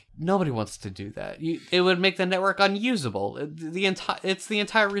 that's like, nobody wants to do that. It would make the network unusable. It's the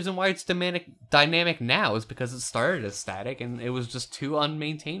entire reason why it's dynamic now, is because it started as static and it was just too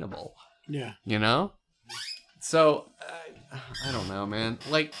unmaintainable. Yeah. You know? So, I don't know, man.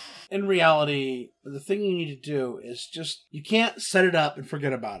 Like, in reality, the thing you need to do is just, you can't set it up and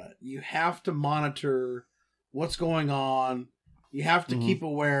forget about it. You have to monitor what's going on. You have to keep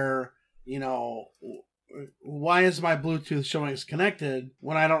aware, you know, why is my Bluetooth showing it's connected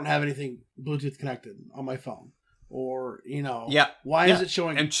when I don't have anything Bluetooth connected on my phone? Or, you know, why is it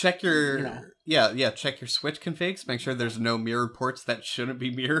showing? And check your, check your switch configs. Make sure there's no mirrored ports that shouldn't be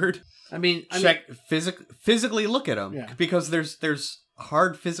mirrored. Physically look at them. Yeah. Because there's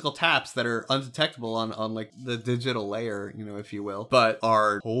hard physical taps that are undetectable on like the digital layer, you know, if you will, but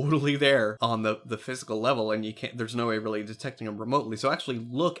are totally there on the physical level, and there's no way really detecting them remotely. So actually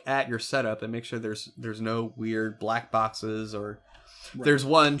look at your setup and make sure there's no weird black boxes, or there's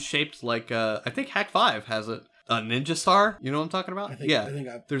one shaped like I think Hack5 has it, a Ninja Star, you know what I'm talking about?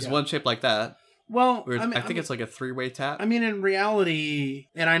 There's one shaped like that. Well, I think it's like a 3-way tap. I mean, in reality,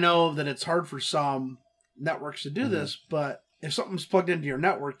 and I know that it's hard for some networks to do this, but if something's plugged into your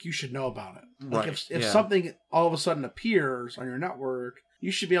network, you should know about it. Like if something all of a sudden appears on your network,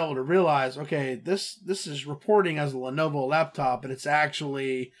 you should be able to realize, okay, this is reporting as a Lenovo laptop, but it's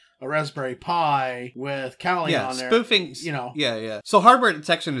actually a Raspberry Pi with Kali on there. Spoofing, you know. Yeah. So hardware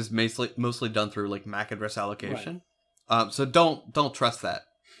detection is mostly done through like MAC address allocation. Right. So don't trust that.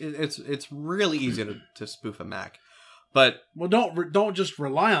 It's really easy to spoof a Mac. But don't just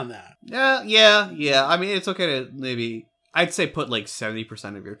rely on that. Yeah. I mean, it's okay to maybe, I'd say put like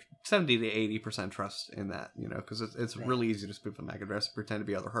 70% of your 70 to 80% trust in that, you know, because it's really easy to spoof a MAC address and pretend to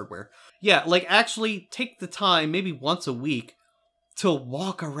be other hardware. Yeah, like actually take the time, maybe once a week, to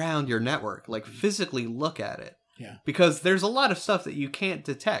walk around your network, like physically look at it. Yeah. Because there's a lot of stuff that you can't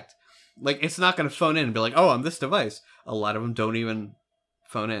detect. Like, it's not going to phone in and be like, oh, on this device. A lot of them don't even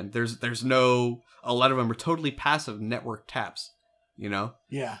phone in. There's no, a lot of them are totally passive network taps. You know?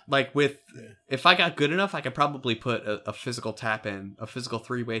 Yeah. Like if I got good enough, I could probably put a physical tap in, a physical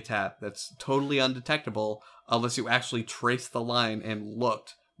 3-way tap that's totally undetectable unless you actually traced the line and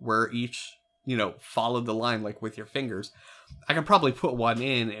looked where each, you know, followed the line like with your fingers. I could probably put one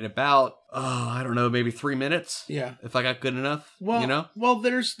in about, I don't know, maybe 3 minutes. Yeah. If I got good enough, well, you know? Well,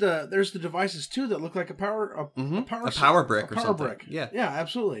 there's the devices too that look like a power brick or something. Brick. Yeah. Yeah,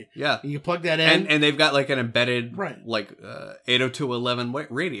 absolutely. Yeah. And you plug that in. And they've got like an embedded, like 802.11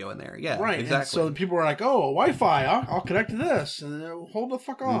 radio in there. Yeah. Right. Exactly. And so people are like, oh, Wi-Fi, I'll connect to this. And hold the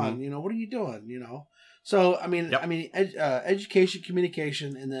fuck on. You know, what are you doing? You know? So, I mean, education,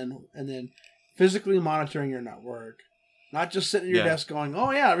 communication, and then physically monitoring your network. Not just sitting at your desk going,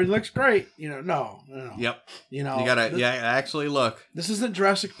 oh yeah, everything looks great. You know, no. Yep. You know, you gotta actually look. This isn't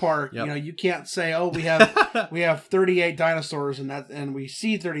Jurassic Park. Yep. You know, you can't say, oh, we have 38 dinosaurs and we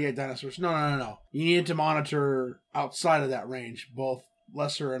see 38 dinosaurs. No. You need to monitor outside of that range, both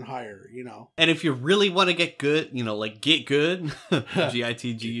lesser and higher, you know. And if you really want to get good, you know, like get good,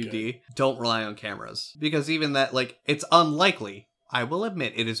 GITGUD, don't rely on cameras. Because even that, like, it's unlikely. I will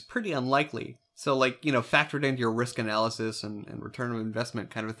admit, it is pretty unlikely. So, like, you know, factored into your risk analysis and return of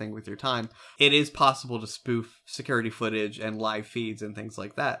investment kind of a thing with your time, it is possible to spoof security footage and live feeds and things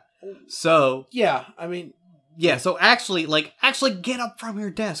like that. So... yeah, I mean... yeah, so actually get up from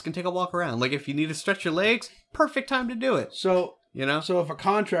your desk and take a walk around. Like, if you need to stretch your legs, perfect time to do it. So... you know? So if a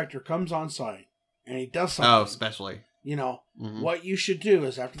contractor comes on site and he does something... oh, especially... you know, what you should do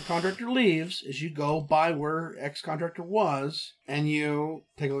is after the contractor leaves is you go by where X-contractor was and you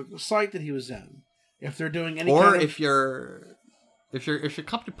take a look at the site that he was in. If they're doing any or kind of... if your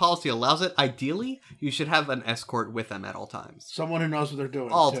company policy allows it, ideally you should have an escort with them at all times. Someone who knows what they're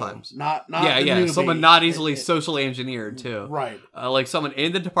doing. All too. times. Not someone not easily socially engineered too. Right. Like someone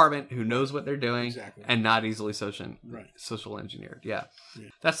in the department who knows what they're doing. Exactly. And not easily social engineered. Yeah.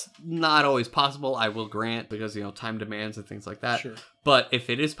 That's not always possible, I will grant, because, you know, time demands and things like that. Sure. But if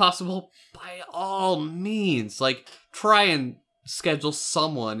it is possible, by all means, like, try and schedule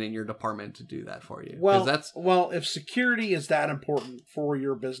someone in your department to do that for you. Well, if security is that important for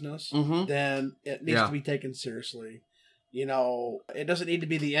your business, then it needs to be taken seriously. You know, it doesn't need to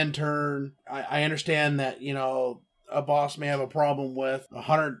be the intern. I understand that, you know, a boss may have a problem with a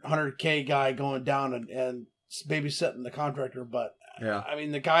 100K guy going down and babysitting the contractor, but Yeah. I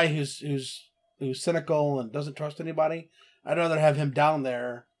mean, the guy who's cynical and doesn't trust anybody, I'd rather have him down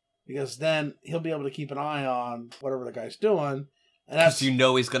there because then he'll be able to keep an eye on whatever the guy's doing. And that's Because you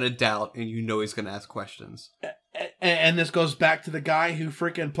know he's going to doubt and you know he's going to ask questions. And this goes back to the guy who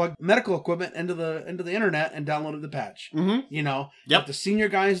freaking plugged medical equipment into the internet and downloaded the patch. Mm-hmm. You know, Yep. if the senior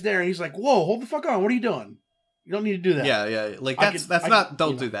guy's there and he's like, "Whoa, hold the fuck on! What are you doing? You don't need to do that." Yeah. Like I that's could- not. you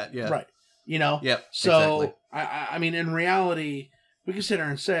Don't know, do that. Yeah. Right. You know. Yep. So exactly. I mean, in reality, we can sit there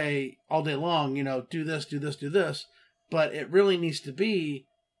and say all day long, do this, do this, do this, but it really needs to be,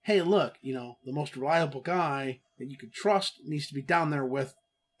 hey, look, the most reliable guy that you can trust needs to be down there with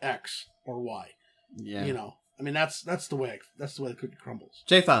X or Y. Yeah. I mean, that's the way the cookie crumbles.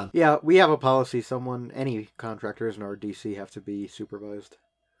 Jathan. Yeah, we have a policy. Any contractors in our DC have to be supervised.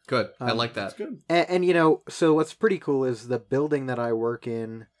 Good. I like That's that. good. And so what's pretty cool is the building that I work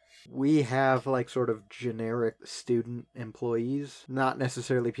in, we have like sort of generic student employees, not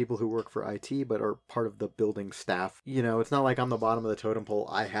necessarily people who work for IT, but are part of the building staff. It's not like I'm the bottom of the totem pole.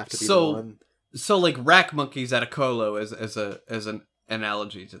 I have to be the one. So like rack monkeys at a colo as an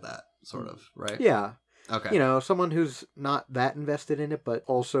analogy to that sort of, right? Yeah. Okay. Someone who's not that invested in it, but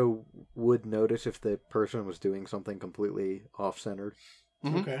also would notice if the person was doing something completely off-centered.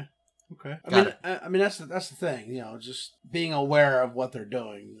 Mhm. Okay. Got I mean that's the thing. Just being aware of what they're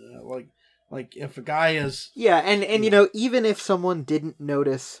doing. Like if a guy is Yeah, and even if someone didn't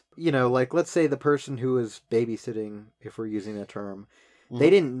notice, like let's say the person who was babysitting, if we're using a term, they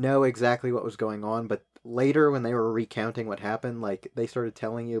didn't know exactly what was going on, but later when they were recounting what happened, like they started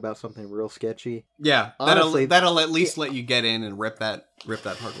telling you about something real sketchy. Yeah. Honestly, that'll at least let you get in and rip that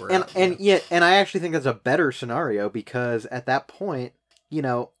hardware out. And I actually think that's a better scenario because at that point,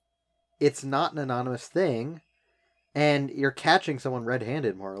 it's not an anonymous thing, and you're catching someone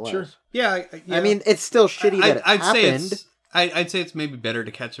red-handed, more or less. Sure. Yeah. I mean, it's still shitty that it happened. I'd say it's maybe better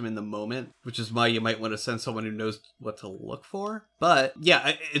to catch them in the moment, which is why you might want to send someone who knows what to look for. But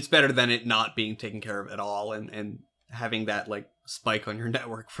yeah, it's better than it not being taken care of at all and having that like spike on your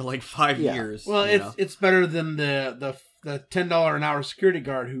network for like 5 years. Well, it's better than the $10 an hour security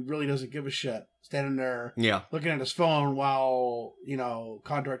guard who really doesn't give a shit, standing there looking at his phone while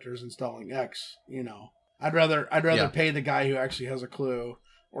contractors installing X. I'd rather pay the guy who actually has a clue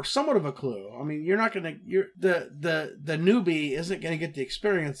or somewhat of a clue. I mean, the newbie isn't gonna get the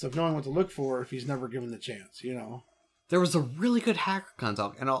experience of knowing what to look for if he's never given the chance. There was a really good HackerCon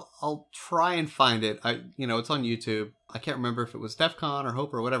talk, and I'll try and find it. It's on YouTube. I can't remember if it was DEF CON or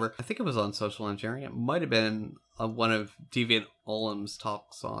Hope or whatever. I think it was on social engineering. It might have been one of Deviant Olim's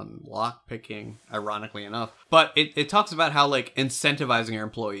talks on lockpicking, ironically enough. But it talks about how like incentivizing your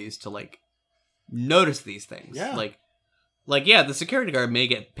employees to like notice these things. Yeah. Like yeah, the security guard may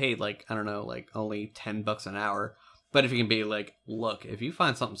get paid like, I don't know, like only $10 an hour. But if you can be like, look, if you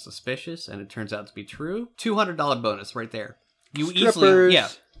find something suspicious and it turns out to be true, $200 bonus right there. You Strippers. easily,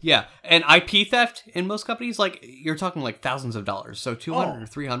 yeah. And IP theft in most companies, like you're talking like thousands of dollars. So 200 or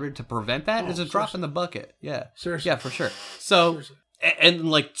 300 to prevent that is a drop in the bucket. Yeah, Seriously. yeah, for sure. So, Seriously.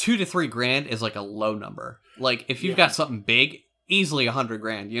 and like $2 to $3 grand is like a low number. Like if you've got something big, easily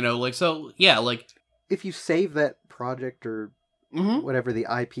 $100,000. Like so, yeah, like if you save that project or whatever the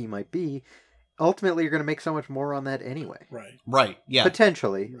IP might be, ultimately you're going to make so much more on that anyway. Right, yeah.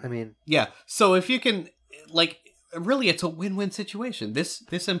 Potentially. I mean, yeah. So if you can, like, really it's a win-win situation.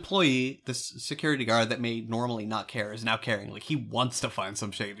 This employee, this security guard that may normally not care is now caring. Like he wants to find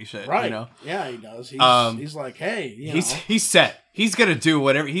some shady shit, Right. Yeah, he does. He's like, hey, he's set. He's going to do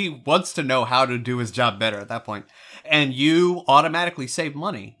whatever. He wants to know how to do his job better at that point. And you automatically save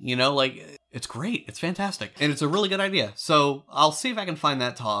money, like it's great. It's fantastic. And it's a really good idea. So I'll see if I can find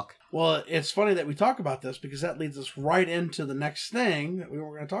that talk. Well, it's funny that we talk about this because that leads us right into the next thing that we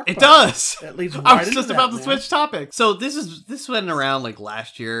were going to talk about. It does. It leads right I was into just that, about to man. switch topics. So this went around like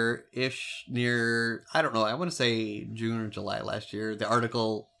last year-ish, near, I don't know, I want to say June or July last year. The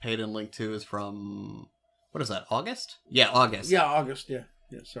article paid and linked to is from, what is that, August? Yeah, August. Yeah, August, yeah.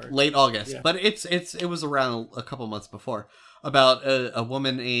 Yeah, sorry. Late August. Yeah. But it was around a couple months before, about a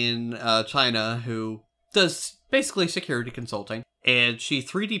woman in China who does basically security consulting. And she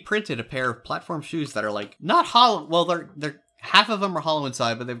 3D printed a pair of platform shoes that are like not hollow. Well, they're half of them are hollow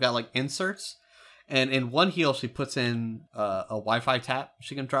inside, but they've got like inserts. And in one heel, she puts in a Wi-Fi tap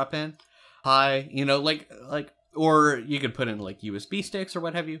she can drop in. Or you could put in like USB sticks or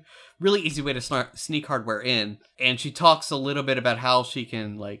what have you. Really easy way to sneak hardware in. And she talks a little bit about how she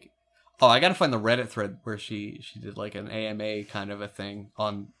can like. Oh, I gotta find the Reddit thread where she did like an AMA kind of a thing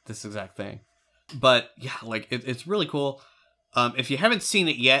on this exact thing. But yeah, like it's really cool. If you haven't seen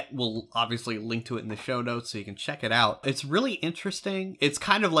it yet, we'll obviously link to it in the show notes so you can check it out. It's really interesting. It's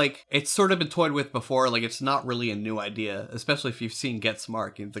kind of like, it's sort of been toyed with before. Like, it's not really a new idea, especially if you've seen Get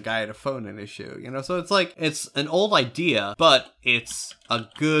Smart. The guy had a phone in his shoe, So it's like, it's an old idea, but it's a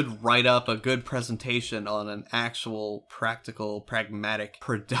good write-up, a good presentation on an actual practical, pragmatic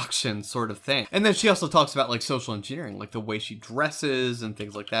production sort of thing. And then she also talks about like social engineering, like the way she dresses and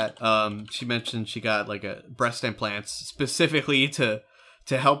things like that. She mentioned she got like a breast implants specifically to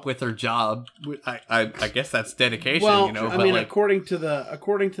help with her job. I guess that's dedication, Well, but I mean, like, according to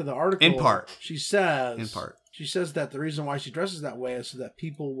the article, in part, she says that the reason why she dresses that way is so that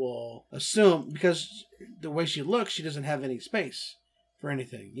people will assume, because the way she looks, she doesn't have any space for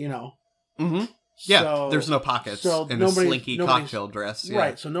anything, Mm-hmm. Yeah, so, there's no pockets in a slinky cocktail dress. Yeah.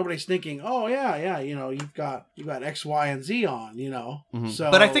 Right, so nobody's thinking, oh, yeah, you've got X, Y, and Z on, Mm-hmm.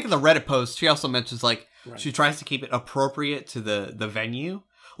 So, but I think in the Reddit post, she also mentions, like, right. she tries to keep it appropriate to the venue.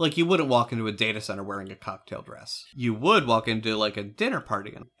 Like, you wouldn't walk into a data center wearing a cocktail dress. You would walk into, like, a dinner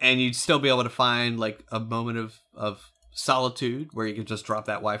party, and you'd still be able to find, like, a moment of solitude where you could just drop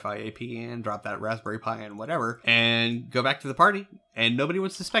that Wi-Fi AP in, drop that Raspberry Pi in, whatever, and go back to the party, and nobody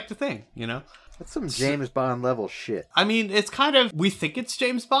would suspect a thing, That's some James Bond level shit. I mean, it's kind of, we think it's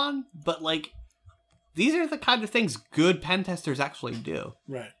James Bond, but, like, these are the kind of things good pen testers actually do.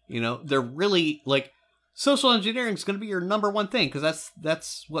 Right. They're really, like, social engineering is going to be your number one thing, because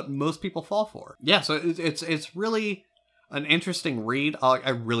that's what most people fall for. Yeah, so it's really an interesting read.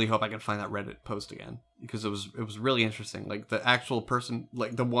 I really hope I can find that Reddit post again, because it was really interesting. Like, the actual person,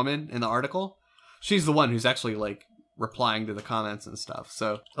 like the woman in the article, she's the one who's actually, like, replying to the comments and stuff.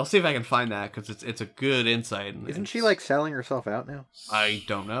 So I'll see if I can find that, because it's a good insight. Isn't she, like, selling herself out now? I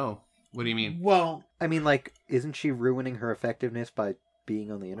don't know. What do you mean? Well, I mean, like, isn't she ruining her effectiveness by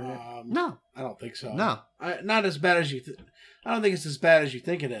being on the internet? No. I don't think so. No. Not as bad as you I don't think it's as bad as you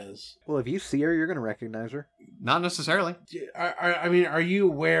think it is. Well, if you see her, you're going to recognize her. Not necessarily. I mean, are you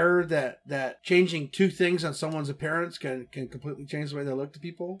aware that changing two things on someone's appearance can completely change the way they look to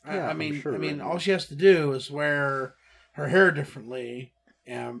people? Yeah, I mean, sure, right. all she has to do is wear her hair differently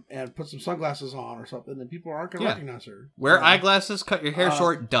and put some sunglasses on or something, and people aren't going to recognize her. Wear eyeglasses, cut your hair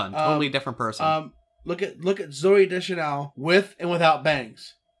short, done. Totally different person. Look at Zoe Deschanel with and without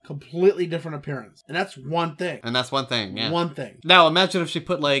bangs. Completely different appearance. And that's one thing. And that's one thing, yeah. One thing. Now, imagine if she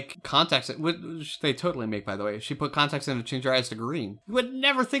put, like, contacts, which they totally make, by the way. If she put contacts in to change her eyes to green. You would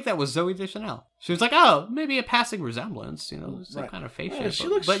never think that was Zoe Deschanel. She was like, oh, maybe a passing resemblance, some kind of face shape. She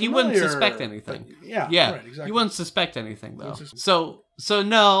looks but you wouldn't suspect anything. Yeah, right, exactly. You wouldn't suspect anything, though. So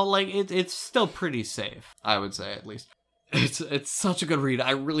no, like, it's still pretty safe, I would say, at least. It's such a good read.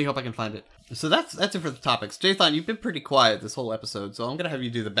 I really hope I can find it. So that's it for the topics. Jathan, you've been pretty quiet this whole episode, so I'm gonna have you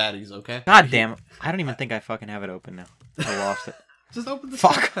do the baddies, okay? God damn it. I don't even think I fucking have it open now. I lost it. Just open the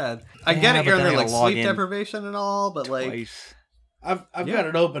Fuck. pad. I get it, you're but then under, I like, gotta log sleep in deprivation and all, but, like... Twice. I've got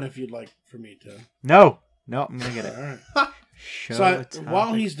it open if you'd like for me to. No, I'm gonna get it. All right. Show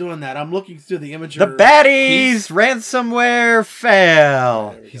While he's doing that, I'm looking through the image. The baddies ransomware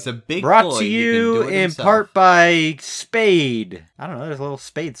fail. He's a big Brought boy. to He can you do it in himself. part by Spade. I don't know. There's a little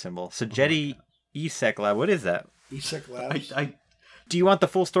Spade symbol. Sogeti ESEC Lab. What is that? ESEC Labs. Do you want the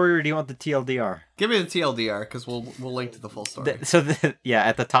full story or do you want the TLDR? Give me the TLDR, because we'll link to the full story. At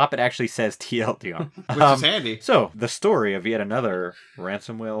the top it actually says TLDR, which is handy. So the story of yet another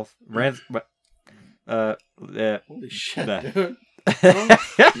ransomware. Holy shit, dude.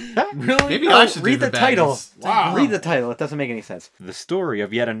 Really? Maybe I should read do the title. Wow. Read the title. It doesn't make any sense. The story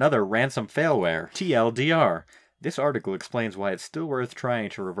of yet another ransom failware. TLDR. This article explains why it's still worth trying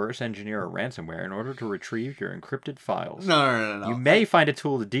to reverse engineer a ransomware in order to retrieve your encrypted files. No. You may find a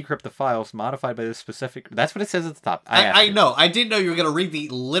tool to decrypt the files modified by this specific... That's what it says at the top. I know. I didn't know you were going to read the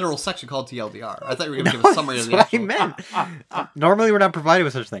literal section called TLDR. I thought you were going to give a summary of the That's actual... what I meant. Normally we're not provided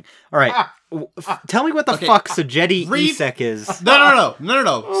with such a thing. All right. Tell me what the fuck Sogeti ESEC is. No.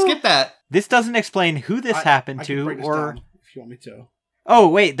 Skip that. This doesn't explain who this happened I can to break this or... down if you want me to. Oh,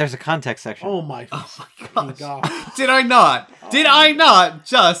 wait, there's a context section. Oh my gosh. God. Did I not?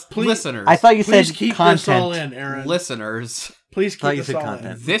 Just listeners. I thought you said Please keep content. this all in, Aaron. Listeners. Please thought keep you this said all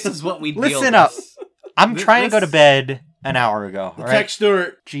content. in. This is what we deal Listen with. up. I'm trying to go to this- bed an hour ago. The all right? Tech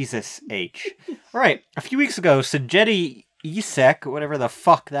Stewart. Jesus H. All right. A few weeks ago, Sogeti ESEC, whatever the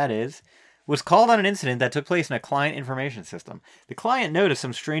fuck that is, was called on an incident that took place in a client information system. The client noticed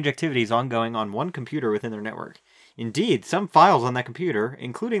some strange activities ongoing on one computer within their network. Indeed, some files on that computer,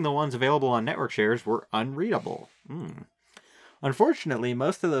 including the ones available on network shares, were unreadable. Unfortunately,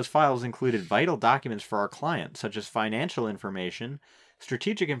 most of those files included vital documents for our client, such as financial information,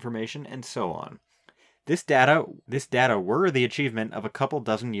 strategic information, and so on. This data were the achievement of a couple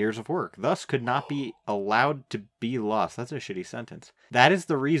dozen years of work, thus could not be allowed to be lost. That's a shitty sentence. That is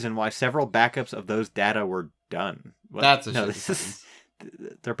the reason why several backups of those data were done. What? That's a no, shitty this sentence.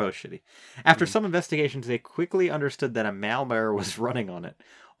 is, they're both shitty. After some investigations, they quickly understood that a malware was running on it.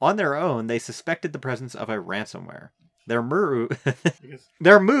 On their own, they suspected the presence of a ransomware.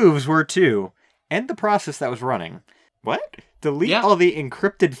 Their moves were to end the process that was running. What? Delete all the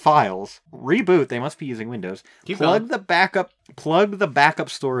encrypted files. Reboot. They must be using Windows. Plug the backup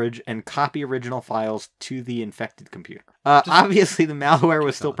storage and copy original files to the infected computer. Obviously, the malware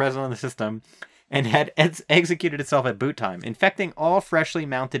was still present on the system and had executed itself at boot time, infecting all freshly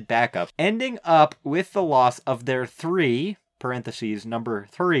mounted backups, ending up with the loss of their 3 (parentheses number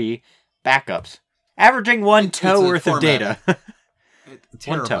 3) backups, averaging 1 toe worth of data. Terabyte.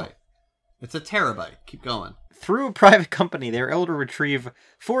 1 toe. It's a terabyte. Keep going. Through a private company, they were able to retrieve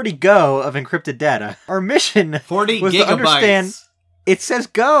 40 Go of encrypted data. Our mission 40 was gigabytes. to understand. It says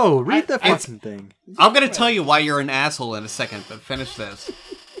Go. Read the fucking thing. I'm going to tell you why you're an asshole in a second, but finish this.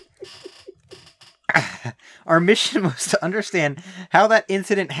 Our mission was to understand how that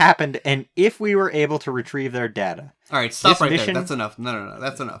incident happened and if we were able to retrieve their data. All right, stop This right mission- there. That's enough. No.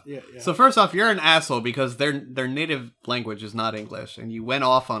 That's enough. Yeah. So first off, you're an asshole because their native language is not English, and you went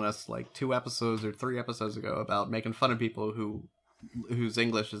off on us like 2 episodes or 3 episodes ago about making fun of people whose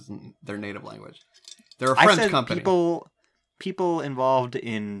English isn't their native language. They're a I French said company. people involved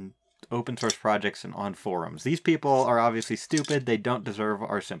in open source projects and on forums. These people are obviously stupid. They don't deserve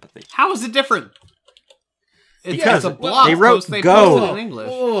our sympathy. How is it different? Because it's a blog they wrote post they Go. posted in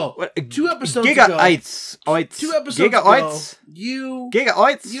English. What, 2 episodes Gigabytes. ago. 2 episodes Gigabytes. ago,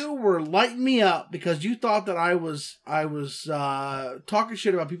 Gigabytes. you were lighting me up because you thought that I was talking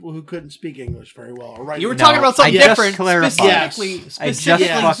shit about people who couldn't speak English very well. Or write You were English. talking about something I just different. clarified. Specifically, Yes. I just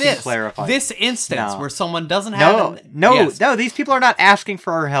specifically fucking this. clarified. This instance No. where someone doesn't have No, Yes. no, these people are not asking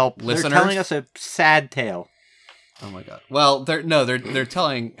for our help. Listeners? They're telling us a sad tale. Oh my god. Well, they're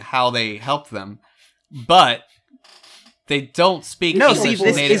telling how they helped them, but they don't speak No, English see,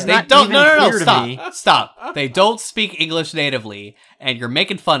 this native- is they not don't, even no, clear to stop. me. Stop. They don't speak English natively, and you're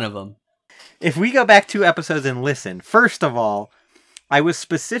making fun of them. If we go back 2 episodes and listen, first of all, I was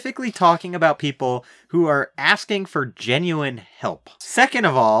specifically talking about people who are asking for genuine help. Second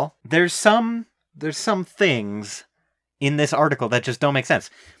of all, there's some things in this article that just don't make sense.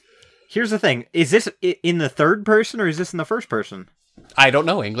 Here's the thing. Is this in the third person or is this in the first person? I don't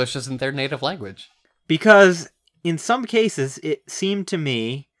know. English isn't their native language. Because in some cases, it seemed to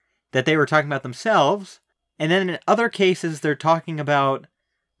me that they were talking about themselves, and then in other cases, they're talking about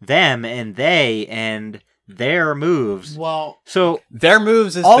them and they and their moves. Well, So Their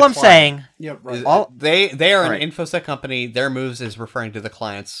moves is all the I'm client. saying, yeah, right. all They are an Right. infosec company. Their moves is referring to the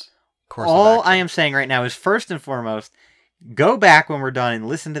client's course all of I action. am saying right now is first and foremost, go back when we're done and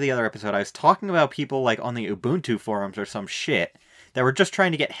listen to the other episode. I was talking about people like on the Ubuntu forums or some shit that were just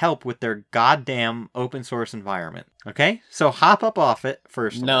trying to get help with their goddamn open source environment. Okay? So hop up off it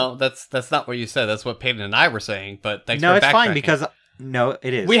first. No, that's not what you said. That's what Peyton and I were saying. But thanks No, for it's fine backtracking. because no,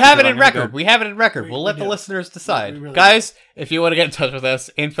 it is. we have it Because in I'm gonna record. go- We have it in record. We- We'll we let the do. listeners decide. We really Guys, if you want to get in touch with us,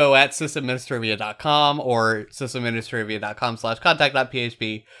 info@systemadministrivia.com or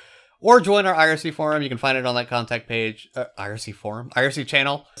systemadministrivia.com/contact.php, or join our IRC forum. You can find it on that contact page. IRC forum? IRC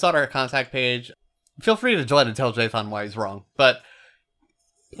channel. It's on our contact page. Feel free to join and tell Jathan why he's wrong. But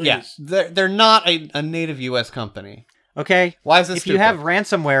yeah, Please. they're not a native U.S. company. Okay? Why is this If you stupid? have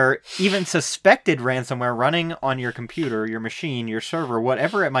ransomware, even suspected ransomware running on your computer, your machine, your server,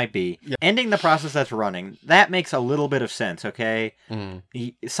 whatever it might be, ending the process that's running, that makes a little bit of sense, okay? Mhm.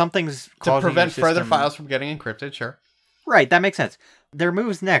 Something's to causing prevent your further system- files from getting encrypted, sure. Right, that makes sense. Their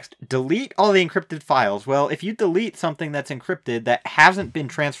moves next. Delete all the encrypted files. Well, if you delete something that's encrypted that hasn't been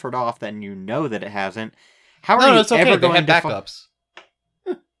transferred off, then you know that it hasn't. How are No, you it's okay. ever They going had to backups.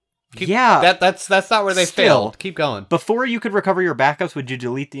 Yeah. That's not where they Still. failed. Keep going. Before you could recover your backups, would you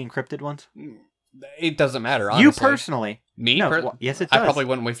delete the encrypted ones? It doesn't matter, honestly. You personally. Me? No, yes, it does. I probably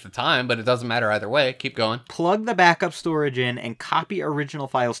wouldn't waste the time, but it doesn't matter either way. Keep going. Plug the backup storage in and copy original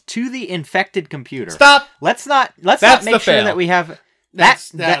files to the infected computer. Stop! Let's not That's make the sure fail. that we have That's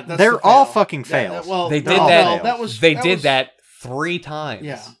they're the all fail. fucking That- fails. well, They they're did all that. fails. That was They that did was- that 3 times.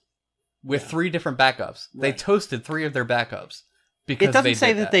 Yeah. With 3 different backups. They Right. toasted 3 of their backups. Because It doesn't they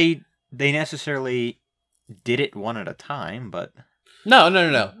say did that they necessarily did it one at a time, but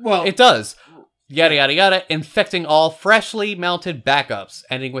No. Well- it does. Yada, yada, yada. Infecting all freshly mounted backups,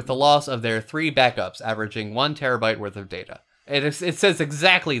 ending with the loss of their 3 backups, averaging 1 terabyte worth of data. It says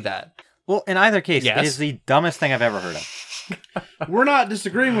exactly that. well, in either case, Yes. it is the dumbest thing I've ever heard of. We're not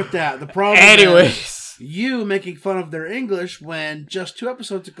disagreeing with that. The problem. Anyways. You making fun of their English when just 2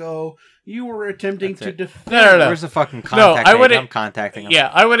 episodes ago you were attempting That's to it. defend. No. Where's the fucking contact? I page? wouldn't- I'm contacting them. Yeah,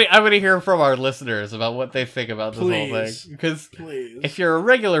 I want to hear from our listeners about what they think about this whole Please. thing. Because Please. if you're a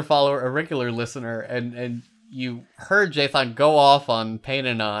regular follower, a regular listener, and you heard Jathan go off on Payne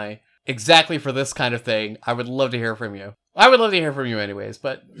and I exactly for this kind of thing, I would love to hear from you. I would love to hear from you anyways,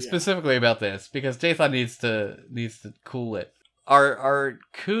 but specifically about this, because Jathan needs to cool it. Our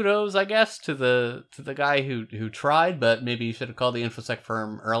kudos, I guess, to the guy who tried, but maybe you should have called the InfoSec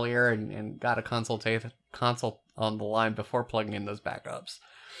firm earlier and got a consult on the line before plugging in those backups.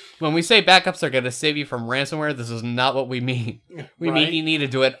 When we say backups are going to save you from ransomware, this is not what we mean. We mean you need to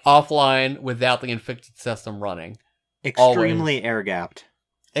do it offline without the infected system running. Extremely air gapped.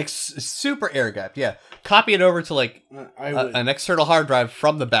 Super air gapped, yeah. Copy it over to like I would. an external hard drive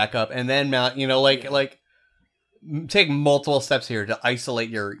from the backup, and then mount. Take multiple steps here to isolate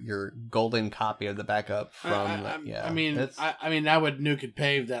your golden copy of the backup from. I mean, I would nuke and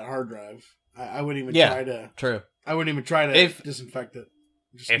pave that hard drive. I wouldn't even try to. True. I wouldn't even try to disinfect it.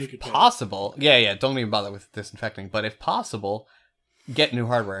 Just nuke If and pave possible, yeah, don't even bother with disinfecting. But if possible, get new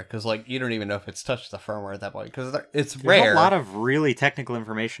hardware, because like you don't even know if it's touched the firmware at that point, because it's There's rare. a lot of really technical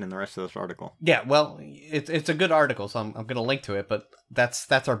information in the rest of this article. Yeah, well, it's a good article, so I'm going to link to it. But that's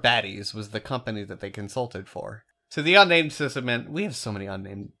our baddies, was the company that they consulted for. To the unnamed sysadmin, we have so many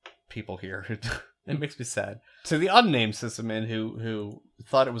unnamed people here. It makes me sad. To the unnamed sysadmin who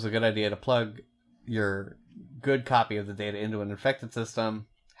thought it was a good idea to plug your good copy of the data into an infected system,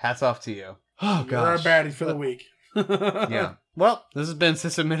 hats off to you. Oh, You're our gosh. baddie for the week. Yeah. Well, this has been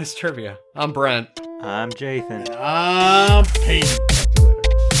Sysadmin Trivia. I'm Brent. I'm Jathan. Peyton.